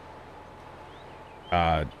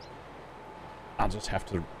like I'll just have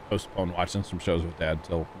to postpone watching some shows with Dad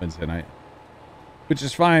till Wednesday night, which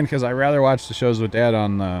is fine because I rather watch the shows with Dad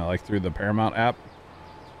on like through the Paramount app,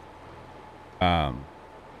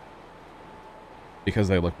 because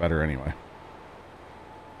they look better anyway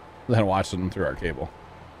than watching them through our cable.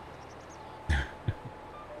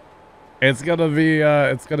 It's gonna be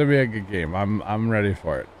a good game. I'm ready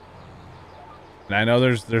for it. And I know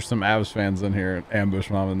there's some Avs fans in here at Ambush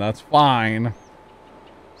Mom, and that's fine.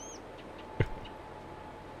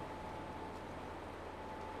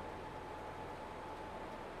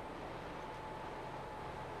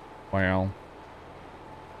 Wow.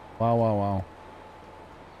 Wow.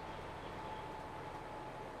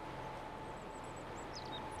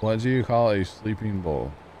 What do you call a sleeping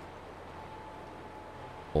bull?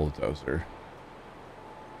 Bulldozer.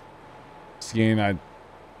 Skiing, I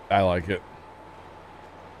like it.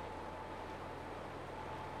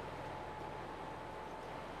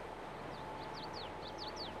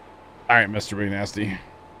 All right, Mr. Be Nasty.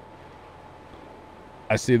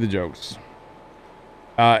 I see the jokes.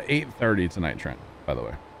 8:30 tonight, Trent, by the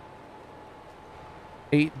way.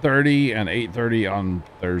 8:30 and 8:30 on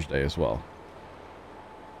Thursday as well.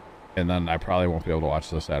 And then I probably won't be able to watch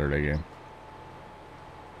the Saturday game.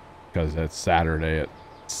 Because it's Saturday at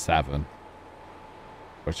 7.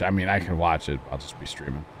 Which, I mean, I can watch it. I'll just be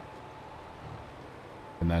streaming.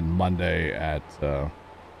 And then Monday at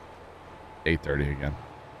 8:30 again.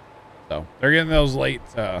 So they're getting those late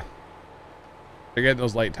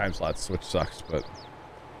time slots, which sucks, but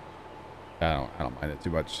I don't mind it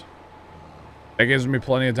too much. That gives me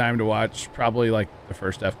plenty of time to watch probably like the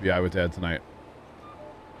first FBI with Dad tonight.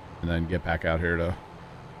 And then get back out here to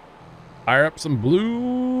fire up some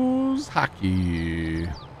Blues hockey.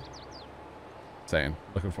 Saying,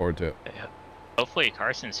 looking forward to it. Yeah. Hopefully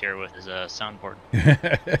Carson's here with his soundboard.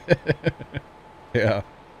 Yeah.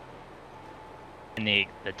 And the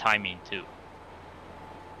timing too.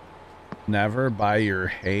 Never buy your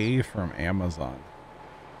hay from Amazon.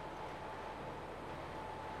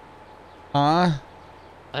 Huh?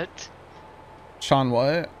 What? Sean,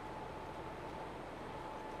 what?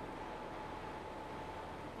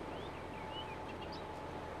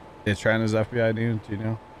 Is Trina's FBI new? Do you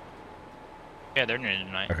know? Yeah, they're new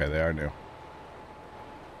tonight. Okay, they are new.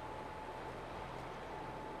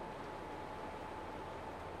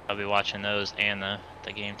 I'll be watching those and the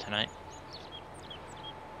game tonight.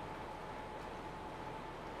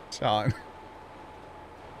 Sean.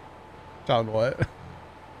 Sean, what?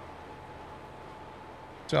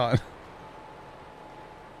 Sean.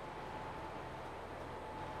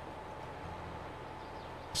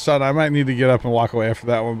 Sean, I might need to get up and walk away after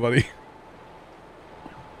that one, buddy.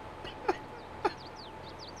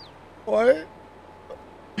 What?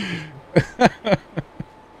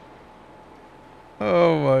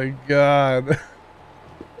 Oh my God.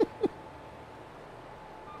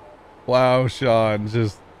 Wow, Sean,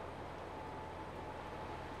 just...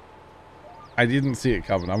 I didn't see it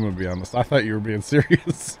coming, I'm gonna be honest. I thought you were being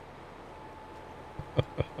serious.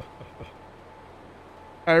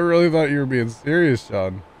 I really thought you were being serious,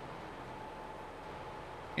 Sean.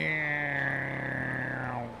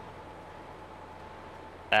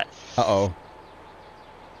 Uh-oh.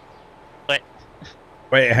 What?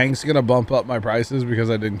 Wait, Hank's gonna bump up my prices because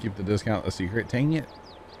I didn't keep the discount a secret. Dang it.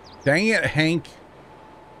 Dang it, Hank.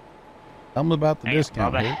 Tell him about the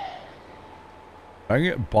discount. Bobby. Dang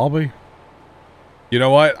it, Bobby. You know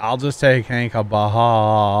what? I'll just take Hank a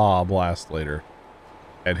Baja Blast later.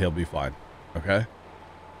 And he'll be fine. Okay?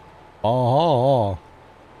 Baja.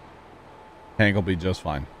 Hank will be just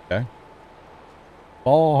fine. Okay?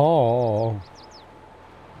 Baja.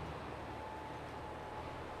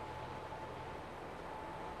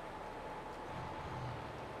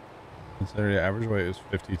 Consider the average weight is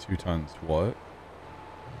 52 tons. What?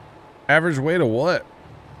 Average weight of what?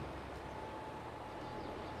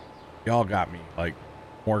 Y'all got me, like,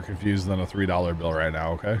 more confused than a $3 bill right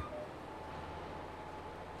now, okay?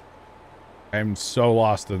 I'm so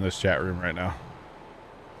lost in this chat room right now.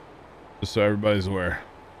 Just so everybody's aware.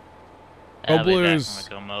 Go I'll be back. Blues! I'm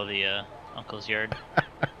gonna go mow the uncle's yard.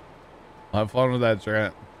 Have fun with that,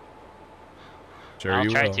 Trent. Sure I'll you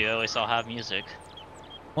try will. to. At least I'll have music.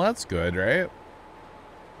 Well, that's good, right?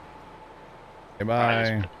 Okay, I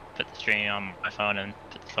bye. just put the stream on my phone and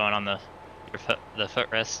put the phone on the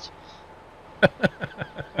footrest.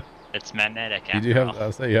 It's magnetic. You do after have, all.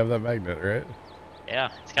 I'll say you have that magnet, right?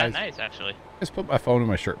 Yeah, it's kind of Nice. nice actually. I just put my phone in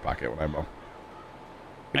my shirt pocket when I mow.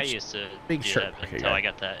 I used to big do shirt that pocket until guy. I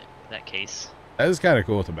got that case. That is kind of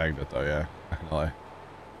cool with the magnet, though, yeah. Not gonna lie.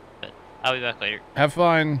 But I'll be back later. Have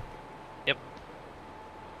fun. Yep.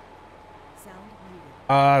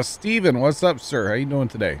 Steven, what's up, sir? How you doing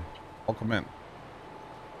today? Welcome in.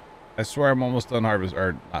 I swear I'm almost done harvest,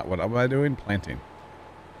 or not. What am I doing? Planting.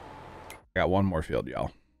 I got one more field,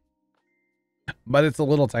 y'all. But it's a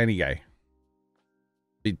little tiny guy.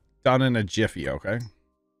 Be done in a jiffy, okay?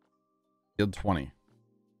 Field 20.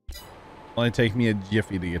 Only take me a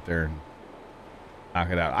jiffy to get there and knock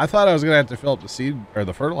it out. I thought I was gonna have to fill up the seed or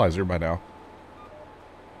the fertilizer by now.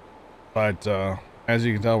 But as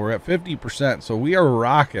you can tell, we're at 50%, so we are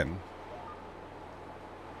rocking.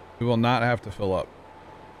 We will not have to fill up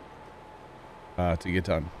to get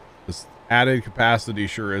done. This added capacity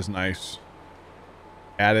sure is nice.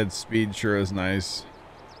 Added speed sure is nice.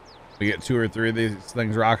 We get 2 or 3 of these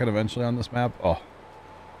things rocking eventually on this map. Oh,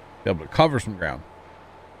 be able to cover some ground.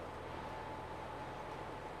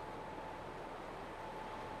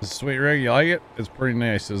 This sweet rig, you like it? It's pretty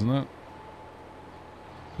nice, isn't it?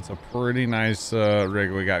 It's a pretty nice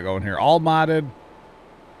rig we got going here. All modded,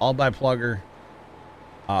 all by Plugger.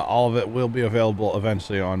 All of it will be available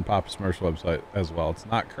eventually on Papa Smurf's website as well. It's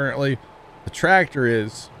not currently. The tractor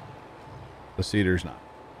is. The seeder's not.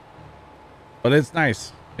 But it's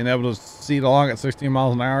nice. being able to seed along at 16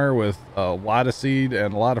 miles an hour with a lot of seed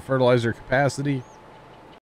and a lot of fertilizer capacity.